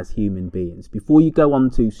 as human beings, before you go on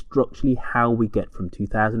to structurally how we get from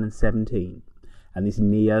 2017 and this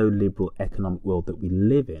neoliberal economic world that we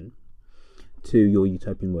live in to your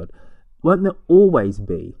utopian world, won't there always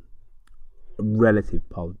be relative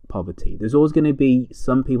poverty? There's always going to be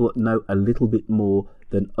some people that know a little bit more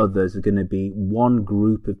than others. There's going to be one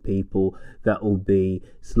group of people that will be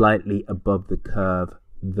slightly above the curve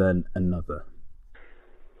than another.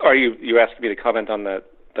 Are you asking me to comment on that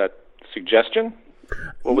suggestion?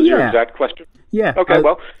 What was your exact question? Yeah. Okay.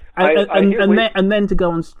 And then to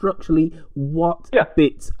go on structurally, what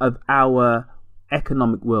bits of our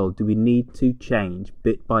economic world do we need to change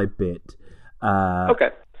bit by bit? Okay.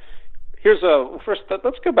 First,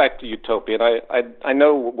 let's go back to utopian. I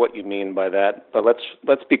know what you mean by that, but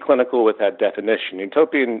let's be clinical with that definition.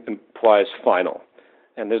 Utopian implies final,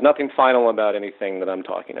 and there's nothing final about anything that I'm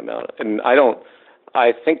talking about. And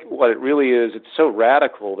I think what it really is, it's so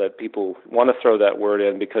radical that people want to throw that word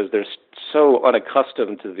in because they're so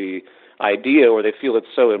unaccustomed to the idea, or they feel it's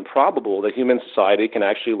so improbable that human society can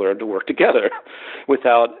actually learn to work together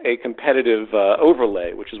without a competitive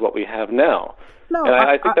overlay, which is what we have now. No, and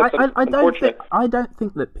I think that's unfortunate. I don't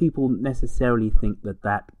think that people necessarily think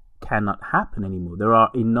that cannot happen anymore. There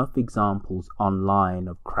are enough examples online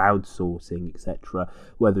of crowdsourcing, etc.,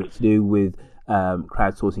 whether it's to do with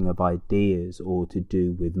crowdsourcing of ideas or to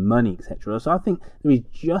do with money, etc. So I think there is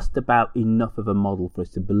just about enough of a model for us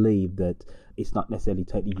to believe that it's not necessarily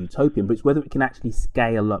totally utopian, but it's whether it can actually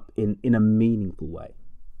scale up in a meaningful way.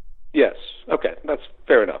 Yes. Okay. That's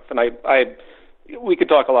fair enough. And we could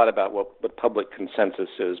talk a lot about what public consensus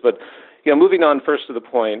is, but moving on first to the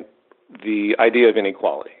point, the idea of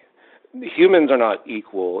inequality. Humans are not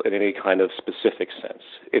equal in any kind of specific sense.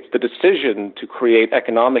 It's the decision to create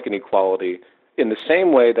economic inequality in the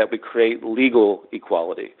same way that we create legal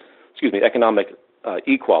equality. Economic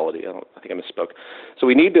equality. I think I misspoke. So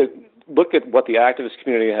we need to look at what the activist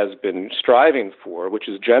community has been striving for, which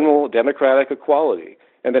is general democratic equality,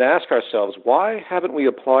 and then ask ourselves, why haven't we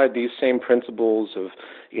applied these same principles of,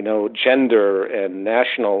 gender and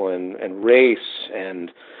national and race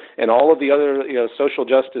and all of the other social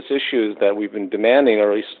justice issues that we've been demanding,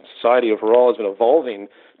 or at least society overall has been evolving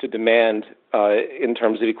to demand in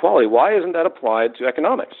terms of equality? Why isn't that applied to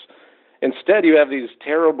economics? Instead, you have these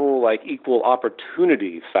terrible, equal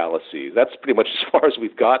opportunity fallacies. That's pretty much as far as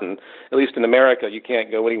we've gotten. At least in America, you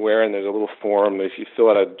can't go anywhere, and there's a little form. If you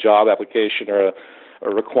fill out a job application or a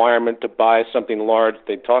requirement to buy something large,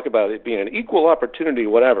 they talk about it being an equal opportunity,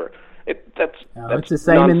 whatever. That's it's the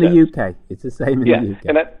same nonsense. In the UK. It's the same in the UK.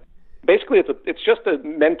 And that basically it's just a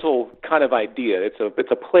mental kind of idea. It's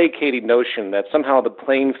a placating notion that somehow the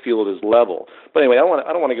playing field is level. But anyway, I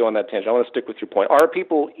don't want to go on that tangent. I want to stick with your point. Are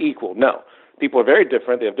people equal? No. People are very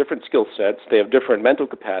different. They have different skill sets. They have different mental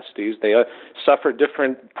capacities. They suffer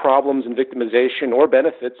different problems and victimization or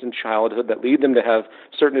benefits in childhood that lead them to have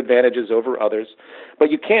certain advantages over others.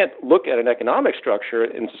 But you can't look at an economic structure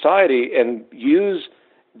in society and use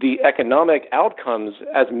the economic outcomes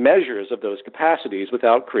as measures of those capacities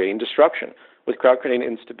without creating destruction, without creating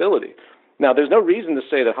instability. Now, there's no reason to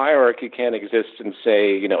say that hierarchy can't exist in,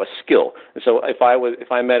 say, a skill. And so if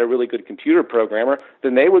I met a really good computer programmer,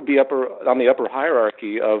 then they would be on the upper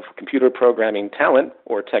hierarchy of computer programming talent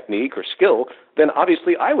or technique or skill, then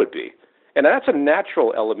obviously I would be. And that's a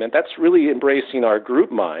natural element. That's really embracing our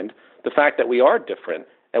group mind, the fact that we are different,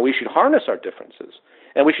 and we should harness our differences.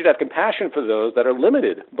 And we should have compassion for those that are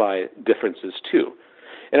limited by differences too.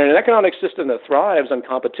 And in an economic system that thrives on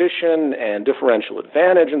competition and differential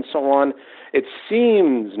advantage and so on, it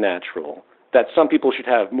seems natural that some people should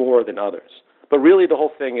have more than others. But really the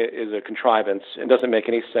whole thing is a contrivance and doesn't make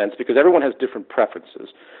any sense because everyone has different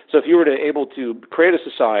preferences. So if you were able to create a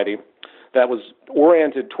society that was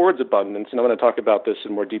oriented towards abundance, and I'm going to talk about this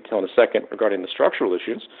in more detail in a second regarding the structural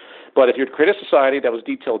issues, but if you'd create a society that was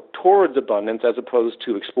detailed towards abundance as opposed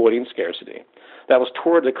to exploiting scarcity, that was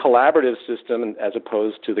towards a collaborative system as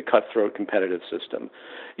opposed to the cutthroat competitive system,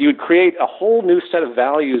 you would create a whole new set of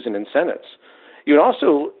values and incentives. You would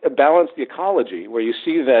also balance the ecology where you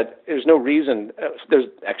see that there's no reason,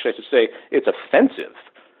 actually I should say it's offensive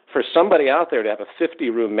for somebody out there to have a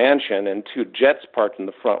 50-room mansion and 2 jets parked in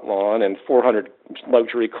the front lawn and 400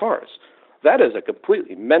 luxury cars. That is a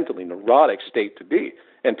completely mentally neurotic state to be.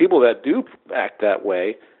 And people that do act that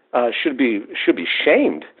way should be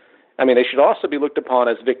shamed. I mean, they should also be looked upon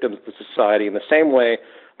as victims of society in the same way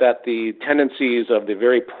that the tendencies of the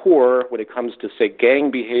very poor when it comes to, say, gang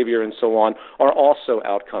behavior and so on are also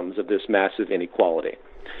outcomes of this massive inequality.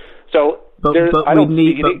 So,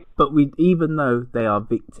 even though they are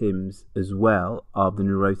victims as well of the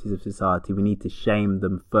neuroses of society, we need to shame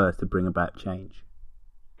them first to bring about change.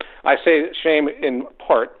 I say shame in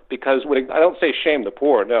part because I don't say shame the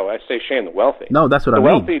poor. No, I say shame the wealthy. No, that's what I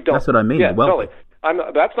mean. That's what I mean. Yeah, the wealthy.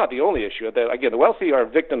 Totally. That's not the only issue. Again, the wealthy are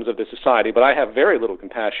victims of this society, but I have very little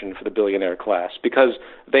compassion for the billionaire class because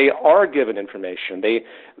they are given information.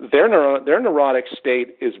 Their neurotic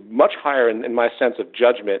state is much higher in my sense of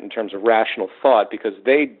judgment in terms of rational thought because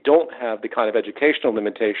they don't have the kind of educational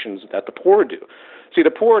limitations that the poor do. See,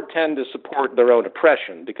 the poor tend to support their own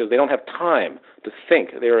oppression because they don't have time to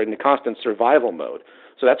think. They're in constant survival mode.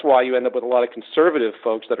 So that's why you end up with a lot of conservative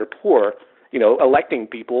folks that are poor, electing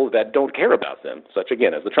people that don't care about them, such,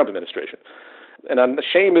 again, as the Trump administration. And the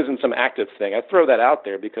shame isn't some active thing. I throw that out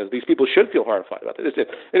there because these people should feel horrified about it.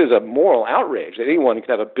 It is a moral outrage that anyone could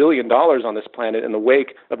have $1 billion on this planet in the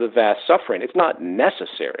wake of the vast suffering. It's not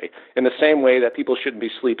necessary in the same way that people shouldn't be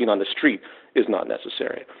sleeping on the street is not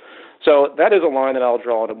necessary. So that is a line that I'll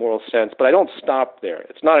draw in a moral sense, but I don't stop there.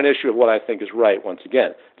 It's not an issue of what I think is right, once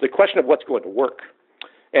again. It's a question of what's going to work.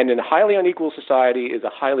 And in a highly unequal society is a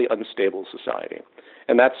highly unstable society.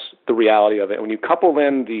 And that's the reality of it. When you couple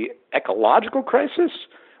in the ecological crisis,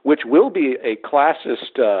 which will be a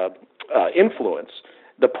classist influence,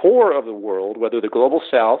 the poor of the world, whether the global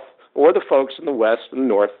south or the folks in the west and the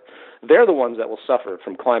north, they're the ones that will suffer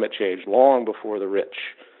from climate change long before the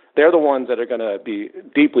rich. They're the ones that are going to be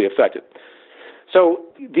deeply affected. So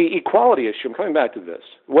the equality issue, I'm coming back to this.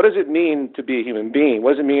 What does it mean to be a human being?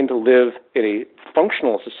 What does it mean to live in a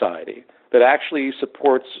functional society that actually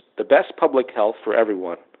supports the best public health for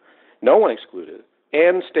everyone, no one excluded,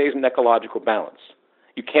 and stays in ecological balance?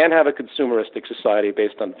 You can't have a consumeristic society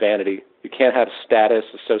based on vanity. You can't have status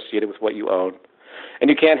associated with what you own. And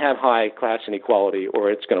you can't have high class inequality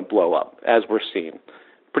or it's going to blow up, as we're seeing.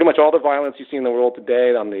 Pretty much all the violence you see in the world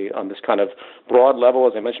today on this kind of broad level,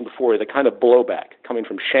 as I mentioned before, the kind of blowback coming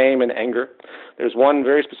from shame and anger. There's one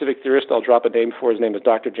very specific theorist I'll drop a name for. His name is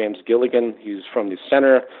Dr. James Gilligan. He's from the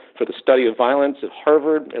Center for the Study of Violence at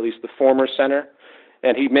Harvard, at least the former center.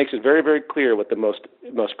 And he makes it very, very clear what the most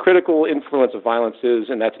critical influence of violence is,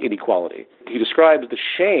 and that's inequality. He describes the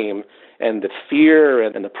shame and the fear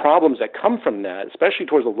and the problems that come from that, especially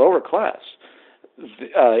towards the lower class,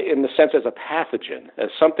 in the sense as a pathogen, as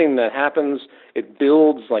something that happens, it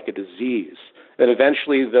builds like a disease. And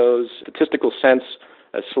eventually those statistical sense,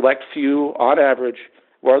 a select few on average,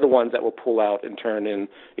 are the ones that will pull out and turn in,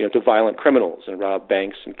 to violent criminals and rob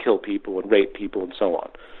banks and kill people and rape people and so on.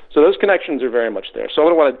 So those connections are very much there. So I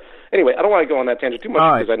don't want to go on that tangent too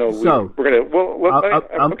much because I know we're going to.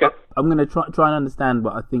 Okay. I'm going to try and understand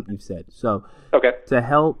what I think you've said. So, to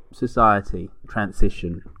help society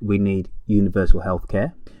transition, we need universal health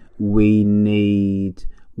care. We need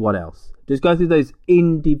what else? Just go through those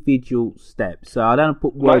individual steps. So I don't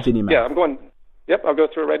put words in your mouth. Yeah, I'm going. Yep, I'll go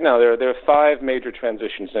through it right now. There are 5 major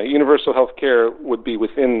transitions. Now, universal health care would be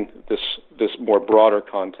within this more broader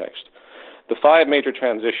context. The 5 major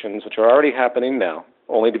transitions, which are already happening now,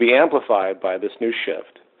 only to be amplified by this new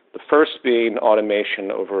shift. The first being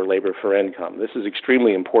automation over labor for income. This is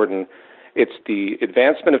extremely important. It's the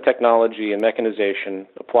advancement of technology and mechanization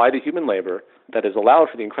applied to human labor that has allowed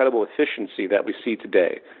for the incredible efficiency that we see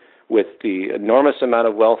today, with the enormous amount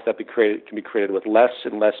of wealth that can be created with less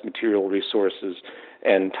and less material resources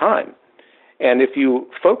and time. And if you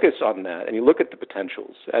focus on that and you look at the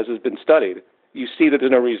potentials, as has been studied, you see that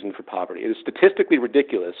there's no reason for poverty. It is statistically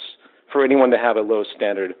ridiculous for anyone to have a low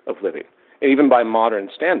standard of living, even by modern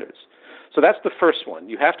standards. So that's the first one.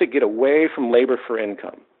 You have to get away from labor for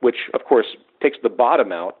income, which, of course, takes the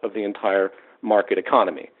bottom out of the entire market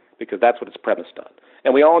economy, because that's what it's premised on.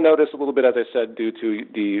 And we all know this a little bit, as I said, due to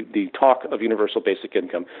the talk of universal basic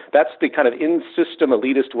income. That's the kind of in-system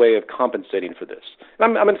elitist way of compensating for this.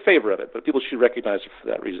 And I'm in favor of it, but people should recognize it for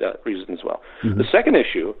that reason as well. Mm-hmm. The second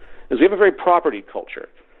issue is we have a very property culture.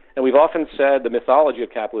 And we've often said, the mythology of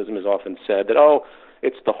capitalism has often said that,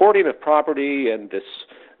 it's the hoarding of property and this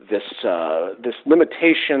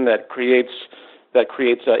limitation that creates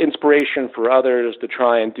inspiration for others to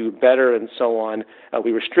try and do better and so on.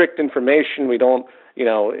 We restrict information. We don't,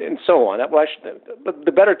 and so on. But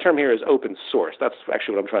the better term here is open source. That's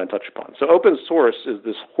actually what I'm trying to touch upon. So open source is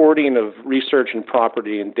this hoarding of research and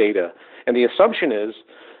property and data. And the assumption is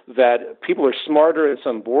that people are smarter in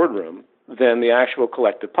some boardroom than the actual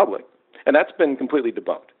collective public. And that's been completely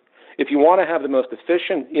debunked. If you want to have the most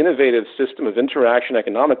efficient, innovative system of interaction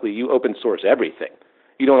economically, you open source everything.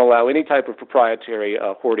 You don't allow any type of proprietary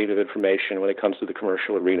hoarding of information when it comes to the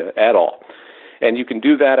commercial arena at all. And you can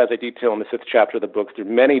do that, as I detail in the 5th chapter of the book, through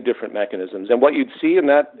many different mechanisms. And what you'd see in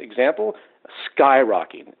that example,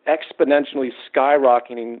 exponentially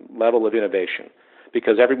skyrocketing level of innovation,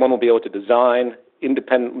 because everyone will be able to design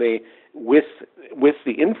independently with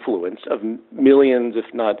the influence of millions,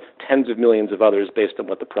 if not tens of millions of others based on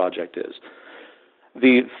what the project is.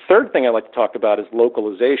 The third thing I'd like to talk about is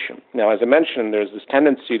localization. Now, as I mentioned, there's this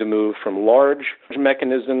tendency to move from large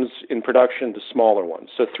mechanisms in production to smaller ones.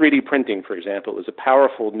 So 3D printing, for example, is a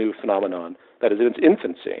powerful new phenomenon that is in its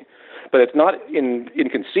infancy. But it's not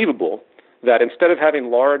inconceivable that instead of having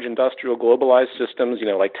large industrial globalized systems,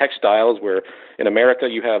 like textiles, where in America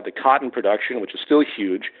you have the cotton production, which is still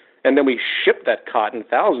huge, and then we ship that cotton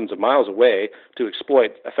thousands of miles away to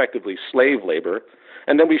exploit effectively slave labor,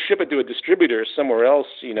 and then we ship it to a distributor somewhere else,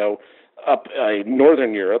 up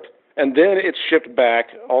northern Europe, and then it's shipped back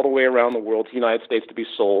all the way around the world to the United States to be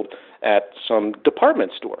sold at some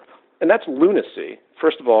department store. And that's lunacy,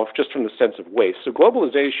 first of all, just from the sense of waste. So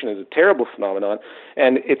globalization is a terrible phenomenon,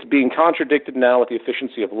 and it's being contradicted now with the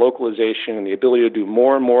efficiency of localization and the ability to do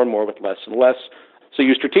more and more and more with less and less. So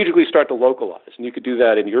you strategically start to localize, and you could do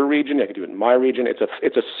that in your region, you could do it in my region.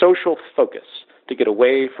 It's a social focus to get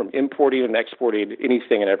away from importing and exporting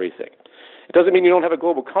anything and everything. It doesn't mean you don't have a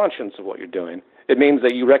global conscience of what you're doing. It means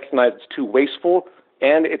that you recognize it's too wasteful,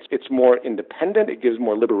 and it's more independent. It gives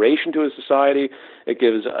more liberation to a society. It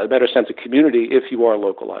gives a better sense of community if you are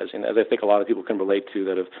localizing, as I think a lot of people can relate to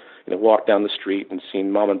that have walked down the street and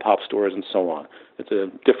seen mom and pop stores and so on. It's a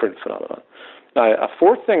different phenomenon. A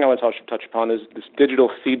fourth thing I want to touch upon is this digital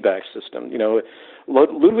feedback system.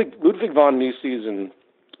 Ludwig von Mises in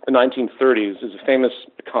the 1930s is a famous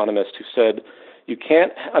economist who said, you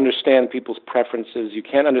can't understand people's preferences. You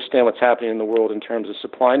can't understand what's happening in the world in terms of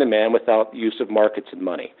supply and demand without the use of markets and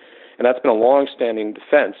money. And that's been a long-standing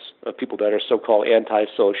defense of people that are so-called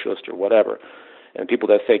anti-socialist or whatever, and people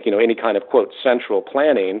that think, any kind of, quote, central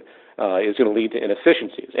planning is going to lead to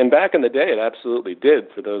inefficiencies. And back in the day, it absolutely did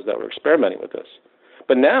for those that were experimenting with this.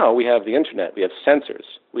 But now we have the internet, we have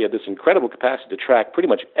sensors, we have this incredible capacity to track pretty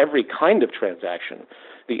much every kind of transaction,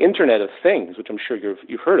 the Internet of Things, which I'm sure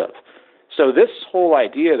you've heard of. So this whole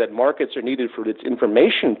idea that markets are needed for its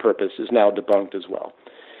information purpose is now debunked as well.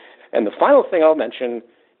 And the final thing I'll mention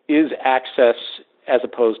is access as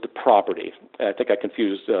opposed to property. I think I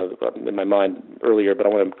confused in my mind earlier, but I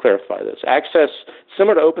want to clarify this. Access,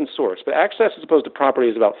 similar to open source, but access as opposed to property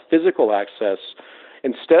is about physical access.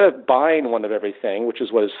 Instead of buying one of everything, which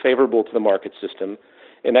is what is favorable to the market system,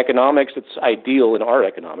 in economics, it's ideal in our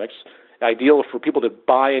economics, ideal for people to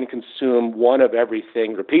buy and consume one of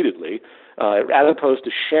everything repeatedly, as opposed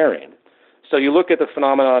to sharing. So you look at the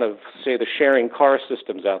phenomenon of, say, the sharing car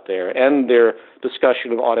systems out there and their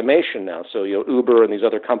discussion of automation now, so Uber and these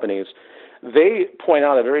other companies, they point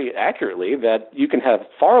out very accurately that you can have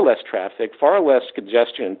far less traffic, far less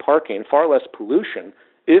congestion and parking, far less pollution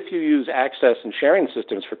if you use access and sharing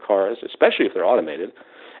systems for cars, especially if they're automated,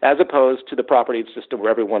 as opposed to the property system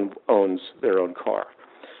where everyone owns their own car.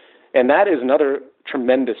 And that is another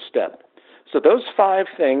tremendous step. So those 5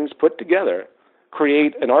 things put together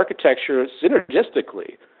create an architecture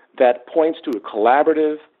synergistically that points to a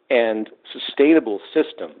collaborative and sustainable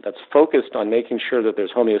system that's focused on making sure that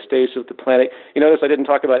there's homeostasis with the planet. You notice I didn't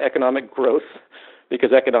talk about economic growth,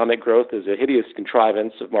 because economic growth is a hideous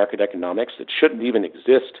contrivance of market economics. It shouldn't even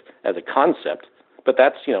exist as a concept. But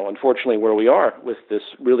that's, unfortunately where we are with this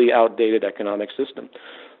really outdated economic system.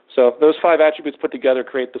 So those 5 attributes put together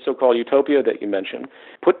create the so-called utopia that you mentioned.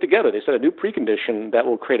 Put together, they set a new precondition that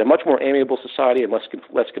will create a much more amiable society, a much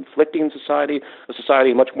less conflicting society, a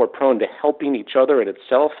society much more prone to helping each other and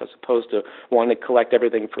itself, as opposed to wanting to collect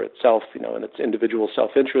everything for itself, in its individual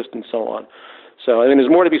self-interest and so on. So, there's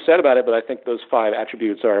more to be said about it, but I think those 5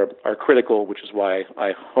 attributes are critical, which is why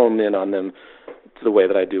I hone in on them to the way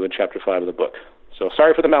that I do in Chapter 5 of the book. So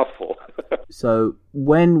sorry for the mouthful. So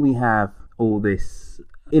when we have all this,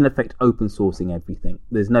 in effect, open sourcing everything,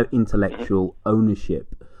 there's no intellectual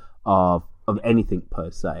ownership of anything per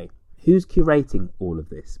se. Who's curating all of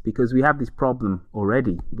this? Because we have this problem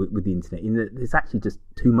already with the internet, in that there's actually just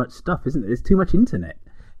too much stuff, isn't there? There's too much internet.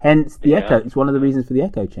 Hence the echo. It's one of the reasons for the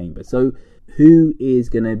echo chamber. So who is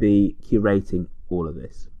going to be curating all of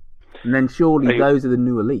this? And then surely those are the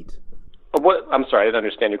new elite. What? I'm sorry, I didn't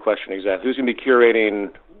understand your question exactly. Who's going to be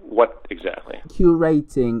curating what exactly?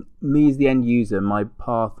 Curating me as the end user, my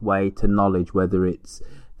pathway to knowledge, whether it's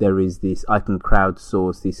there is this, I can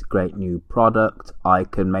crowdsource this great new product, I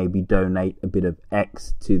can maybe donate a bit of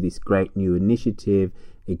X to this great new initiative,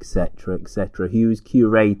 etc., etc. Who's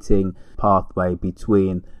curating pathway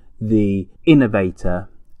between the innovator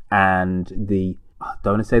and the, I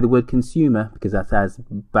don't want to say the word consumer because that has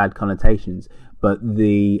bad connotations, but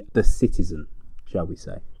the citizen, shall we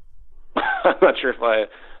say? I'm not sure if I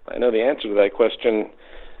know the answer to that question.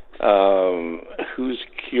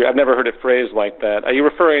 I've never heard it phrased like that. Are you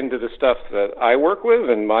referring to the stuff that I work with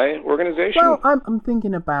in my organization? Well, I'm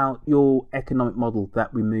thinking about your economic model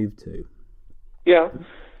that we moved to. Yeah.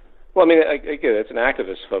 Well, again, it's an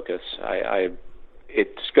activist focus.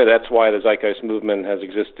 It's good. That's why the Zeitgeist movement has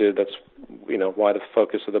existed. That's why the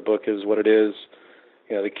focus of the book is what it is.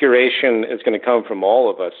 The curation is going to come from all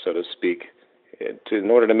of us, so to speak. In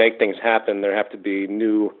order to make things happen, there have to be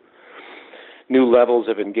new levels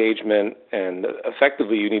of engagement, and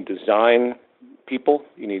effectively, you need design people.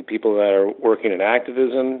 You need people that are working in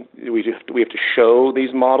activism. We have to show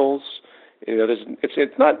these models.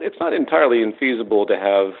 It's not entirely infeasible to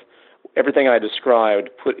have everything I described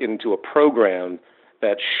put into a program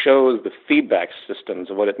that shows the feedback systems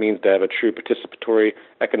of what it means to have a true participatory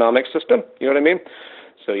economic system. You know what I mean?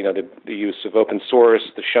 So, the use of open source,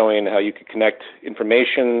 the showing how you could connect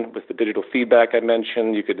information with the digital feedback I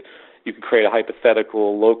mentioned. You could create a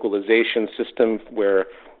hypothetical localization system where,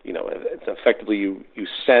 it's effectively you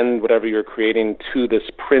send whatever you're creating to this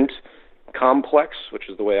print complex, which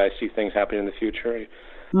is the way I see things happening in the future.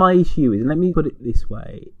 My issue is, and let me put it this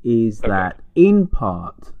way, is that in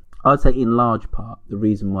part, I'd say in large part, the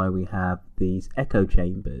reason why we have these echo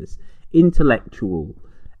chambers, intellectual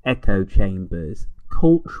echo chambers,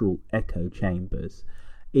 cultural echo chambers,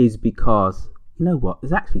 is because, you know what,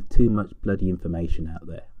 there's actually too much bloody information out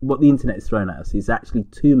there. What the internet is throwing at us is actually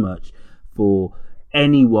too much for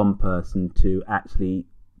any one person to actually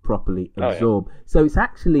properly absorb. So it's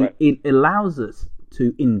actually, it allows us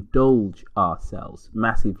to indulge ourselves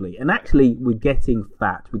massively. And actually, we're getting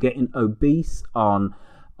fat, we're getting obese on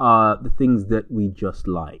the things that we just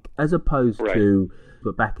like, as opposed to,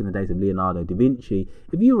 but back in the days of Leonardo da Vinci,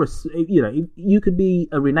 if you were, if you could be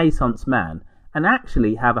a Renaissance man and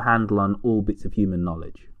actually have a handle on all bits of human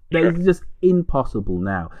knowledge. It's just impossible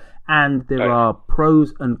now. And there are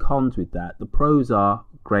pros and cons with that. The pros are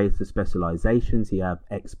greater specializations. You have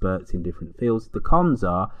experts in different fields. The cons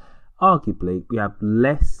are, arguably, we have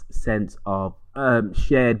less sense of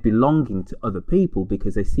shared belonging to other people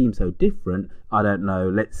because they seem so different. I don't know,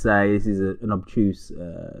 let's say this is an obtuse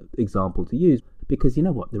example to use, because you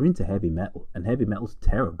know what, they're into heavy metal, and heavy metal's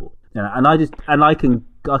terrible. And I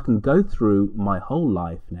can go through my whole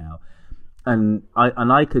life now, and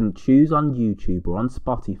I can choose on YouTube or on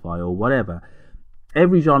Spotify or whatever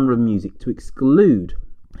every genre of music to exclude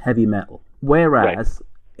heavy metal. Whereas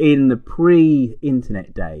in the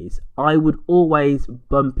pre-internet days, I would always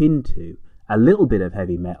bump into a little bit of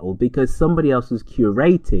heavy metal because somebody else was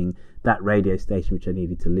curating that radio station which I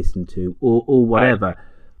needed to listen to or whatever.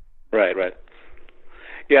 Right.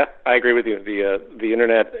 Yeah, I agree with you. The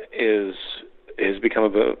internet has become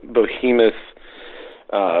a behemoth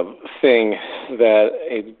thing that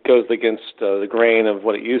it goes against the grain of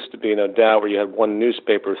what it used to be, no doubt, where you had one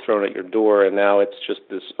newspaper thrown at your door, and now it's just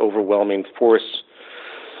this overwhelming force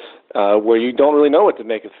where you don't really know what to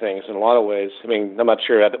make of things in a lot of ways. I'm not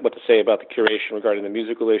sure what to say about the curation regarding the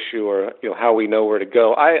musical issue or how we know where to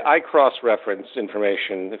go. I cross-reference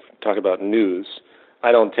information if you talk about news.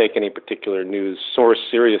 I don't take any particular news source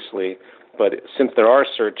seriously, but since there are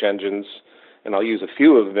search engines, and I'll use a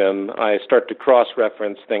few of them, I start to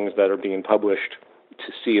cross-reference things that are being published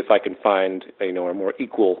to see if I can find a more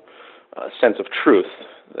equal sense of truth.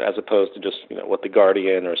 as opposed to just what the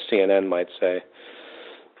Guardian or CNN might say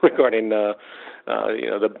regarding the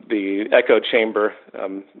echo chamber.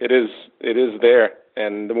 It is there,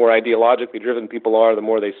 and the more ideologically driven people are, the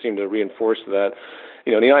more they seem to reinforce that.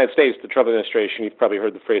 In the United States, the Trump administration, you've probably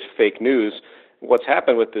heard the phrase fake news. What's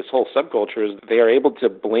happened with this whole subculture is they are able to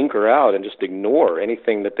blinker out and just ignore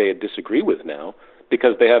anything that they disagree with now,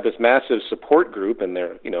 because they have this massive support group in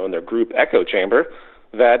their group echo chamber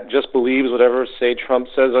that just believes whatever, say, Trump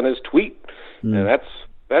says on his tweet. And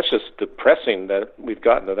that's just depressing that we've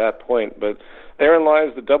gotten to that point. But therein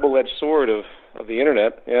lies the double-edged sword of the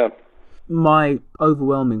internet. Yeah. My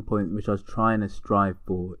overwhelming point, which I was trying to strive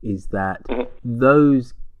for, is that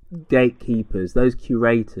those gatekeepers, those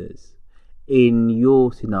curators, in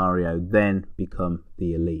your scenario, then become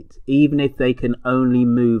the elite, even if they can only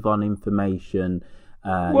move on information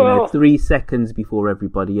 3 seconds before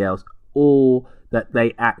everybody else, or that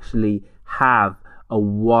they actually have a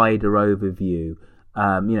wider overview.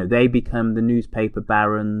 They become the newspaper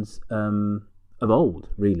barons of old,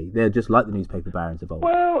 really. They're just like the newspaper barons of old.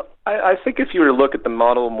 Well, I think if you were to look at the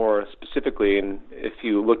model more specifically, and if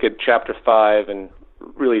you look at Chapter 5 and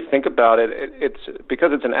really think about it, it's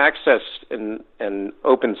because it's an access and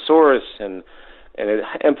open source, and it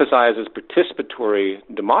emphasizes participatory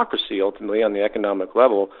democracy ultimately on the economic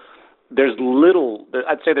level.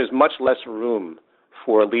 I'd say there's much less room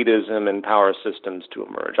for elitism and power systems to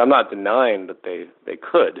emerge. I'm not denying that they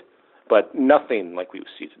could, but nothing like we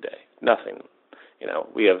see today. Nothing.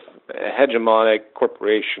 We have hegemonic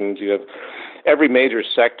corporations. You have every major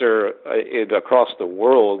sector across the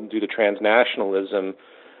world, due to transnationalism,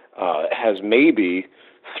 has maybe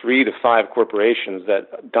 3 to 5 corporations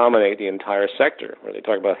that dominate the entire sector, where they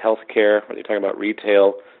talk about healthcare, where they talk about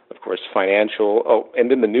retail, of course, financial.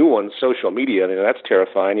 And then the new ones, social media. That's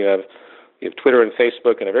terrifying. You have Twitter and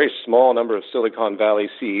Facebook and a very small number of Silicon Valley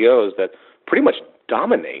CEOs that pretty much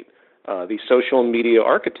dominate the social media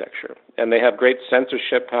architecture, and they have great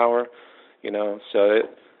censorship power. So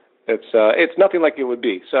it's nothing like it would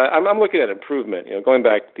be. So I'm looking at improvement. Going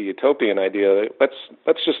back to the utopian idea,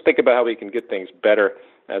 let's just think about how we can get things better,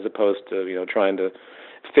 as opposed to trying to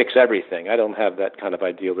fix everything. I don't have that kind of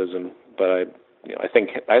idealism, but I think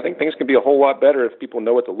things can be a whole lot better if people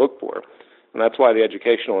know what to look for. And that's why the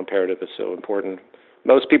educational imperative is so important.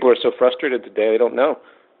 Most people are so frustrated today, they don't know.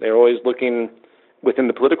 They're always looking within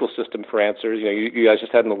the political system for answers. You guys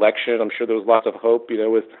just had an election. I'm sure there was lots of hope,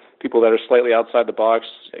 with people that are slightly outside the box,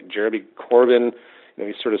 like Jeremy Corbyn.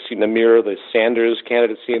 You sort of see in the mirror the Sanders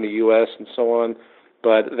candidacy in the U.S. and so on.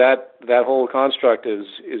 But that whole construct is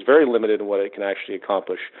very limited in what it can actually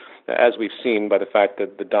accomplish, as we've seen by the fact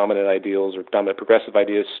that the dominant ideals or dominant progressive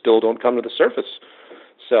ideas still don't come to the surface.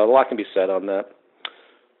 So a lot can be said on that.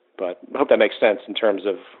 But I hope that makes sense in terms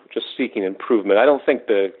of just seeking improvement. I don't think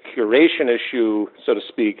the curation issue, so to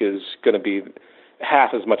speak, is going to be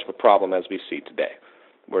half as much of a problem as we see today,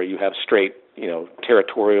 where you have straight,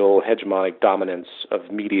 territorial, hegemonic dominance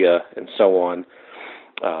of media and so on,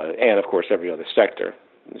 and, of course, every other sector.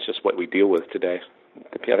 It's just what we deal with today.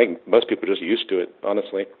 I think most people are just used to it,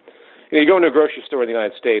 honestly. You go into a grocery store in the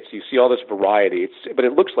United States, you see all this variety, but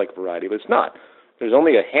it looks like variety, but it's not. There's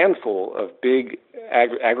only a handful of big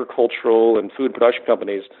agricultural and food production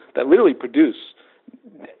companies that literally produce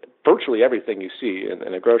virtually everything you see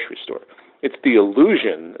in a grocery store. It's the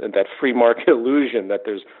illusion, that free market illusion, that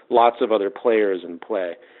there's lots of other players in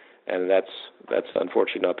play, and that's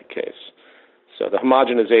unfortunately not the case. So the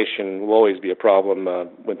homogenization will always be a problem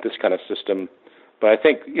with this kind of system. But I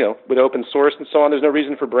think, with open source and so on, there's no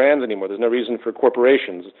reason for brands anymore. There's no reason for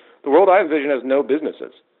corporations. The world I envision has no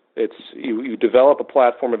businesses. It's you develop a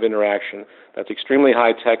platform of interaction that's extremely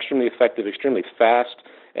high-tech, extremely effective, extremely fast,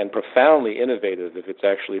 and profoundly innovative if it's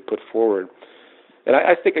actually put forward. And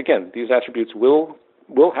I think, again, these attributes will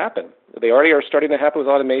happen. They already are starting to happen with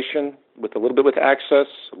automation, with a little bit with access,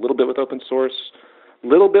 a little bit with open source, a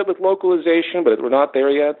little bit with localization, but we're not there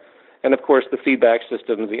yet. And, of course, the feedback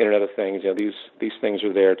systems, the Internet of Things, these things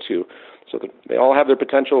are there, too. So they all have their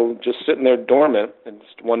potential just sitting there dormant, and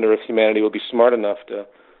just wonder if humanity will be smart enough to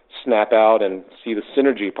snap out and see the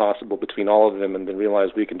synergy possible between all of them, and then realize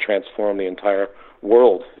we can transform the entire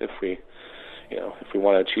world if we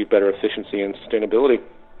want to achieve better efficiency and sustainability.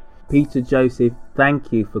 Peter Joseph,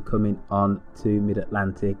 thank you for coming on to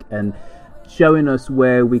Mid-Atlantic and showing us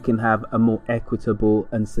where we can have a more equitable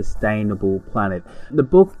and sustainable planet. The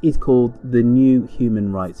book is called The New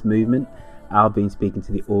Human Rights Movement. I've been speaking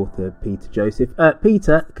to the author, Peter Joseph.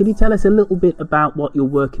 Peter, could you tell us a little bit about what you're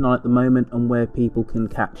working on at the moment and where people can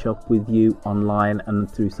catch up with you online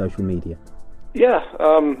and through social media? Yeah,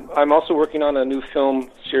 I'm also working on a new film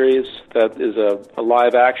series that is a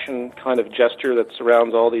live-action kind of gesture that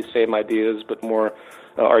surrounds all these same ideas, but more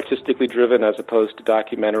artistically driven as opposed to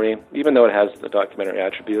documentary, even though it has the documentary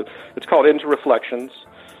attribute. It's called Into Reflections.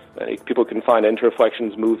 People can find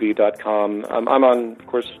IntoReflectionsMovie.com. I'm on, of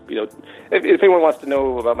course, if anyone wants to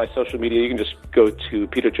know about my social media, you can just go to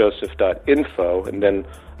peterjoseph.info, and then,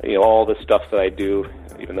 all the stuff that I do,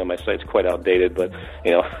 even though my site's quite outdated, but,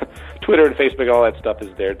 Twitter and Facebook, all that stuff is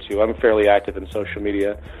there, too. I'm fairly active in social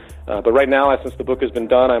media. But right now, since the book has been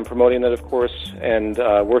done, I'm promoting it, of course, and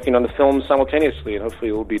working on the film simultaneously, and hopefully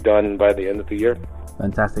it will be done by the end of the year.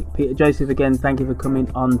 Fantastic. Peter Joseph, again, thank you for coming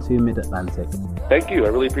on to Mid-Atlantic. Thank you. I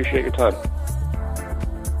really appreciate your time.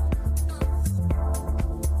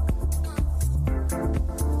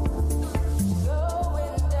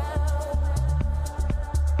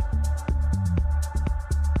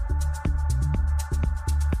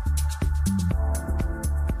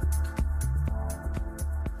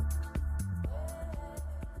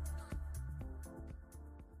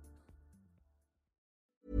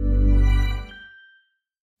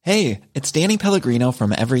 Hey, it's Danny Pellegrino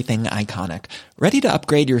from Everything Iconic. Ready to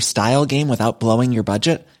upgrade your style game without blowing your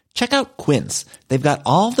budget? Check out Quince. They've got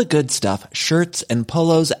all the good stuff, shirts and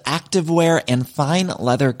polos, activewear, and fine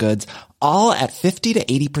leather goods, all at 50 to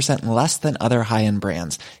 80% less than other high-end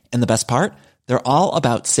brands. And the best part? They're all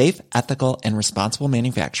about safe, ethical, and responsible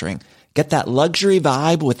manufacturing. Get that luxury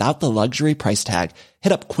vibe without the luxury price tag.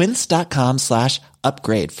 Hit up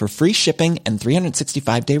quince.com/upgrade for free shipping and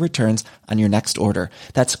 365-day returns on your next order.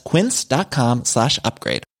 That's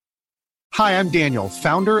quince.com/upgrade. Hi, I'm Daniel,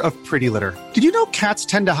 founder of Pretty Litter. Did you know cats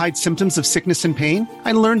tend to hide symptoms of sickness and pain?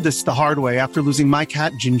 I learned this the hard way after losing my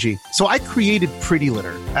cat, Gingy. So I created Pretty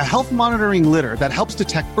Litter, a health monitoring litter that helps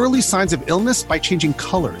detect early signs of illness by changing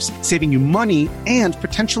colors, saving you money and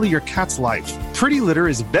potentially your cat's life. Pretty Litter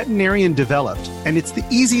is veterinarian developed, and it's the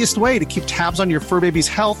easiest way to keep tabs on your fur baby's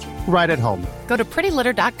health right at home. Go to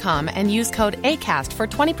prettylitter.com and use code ACAST for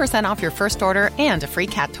 20% off your first order and a free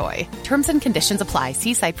cat toy. Terms and conditions apply.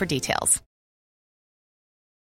 See site for details.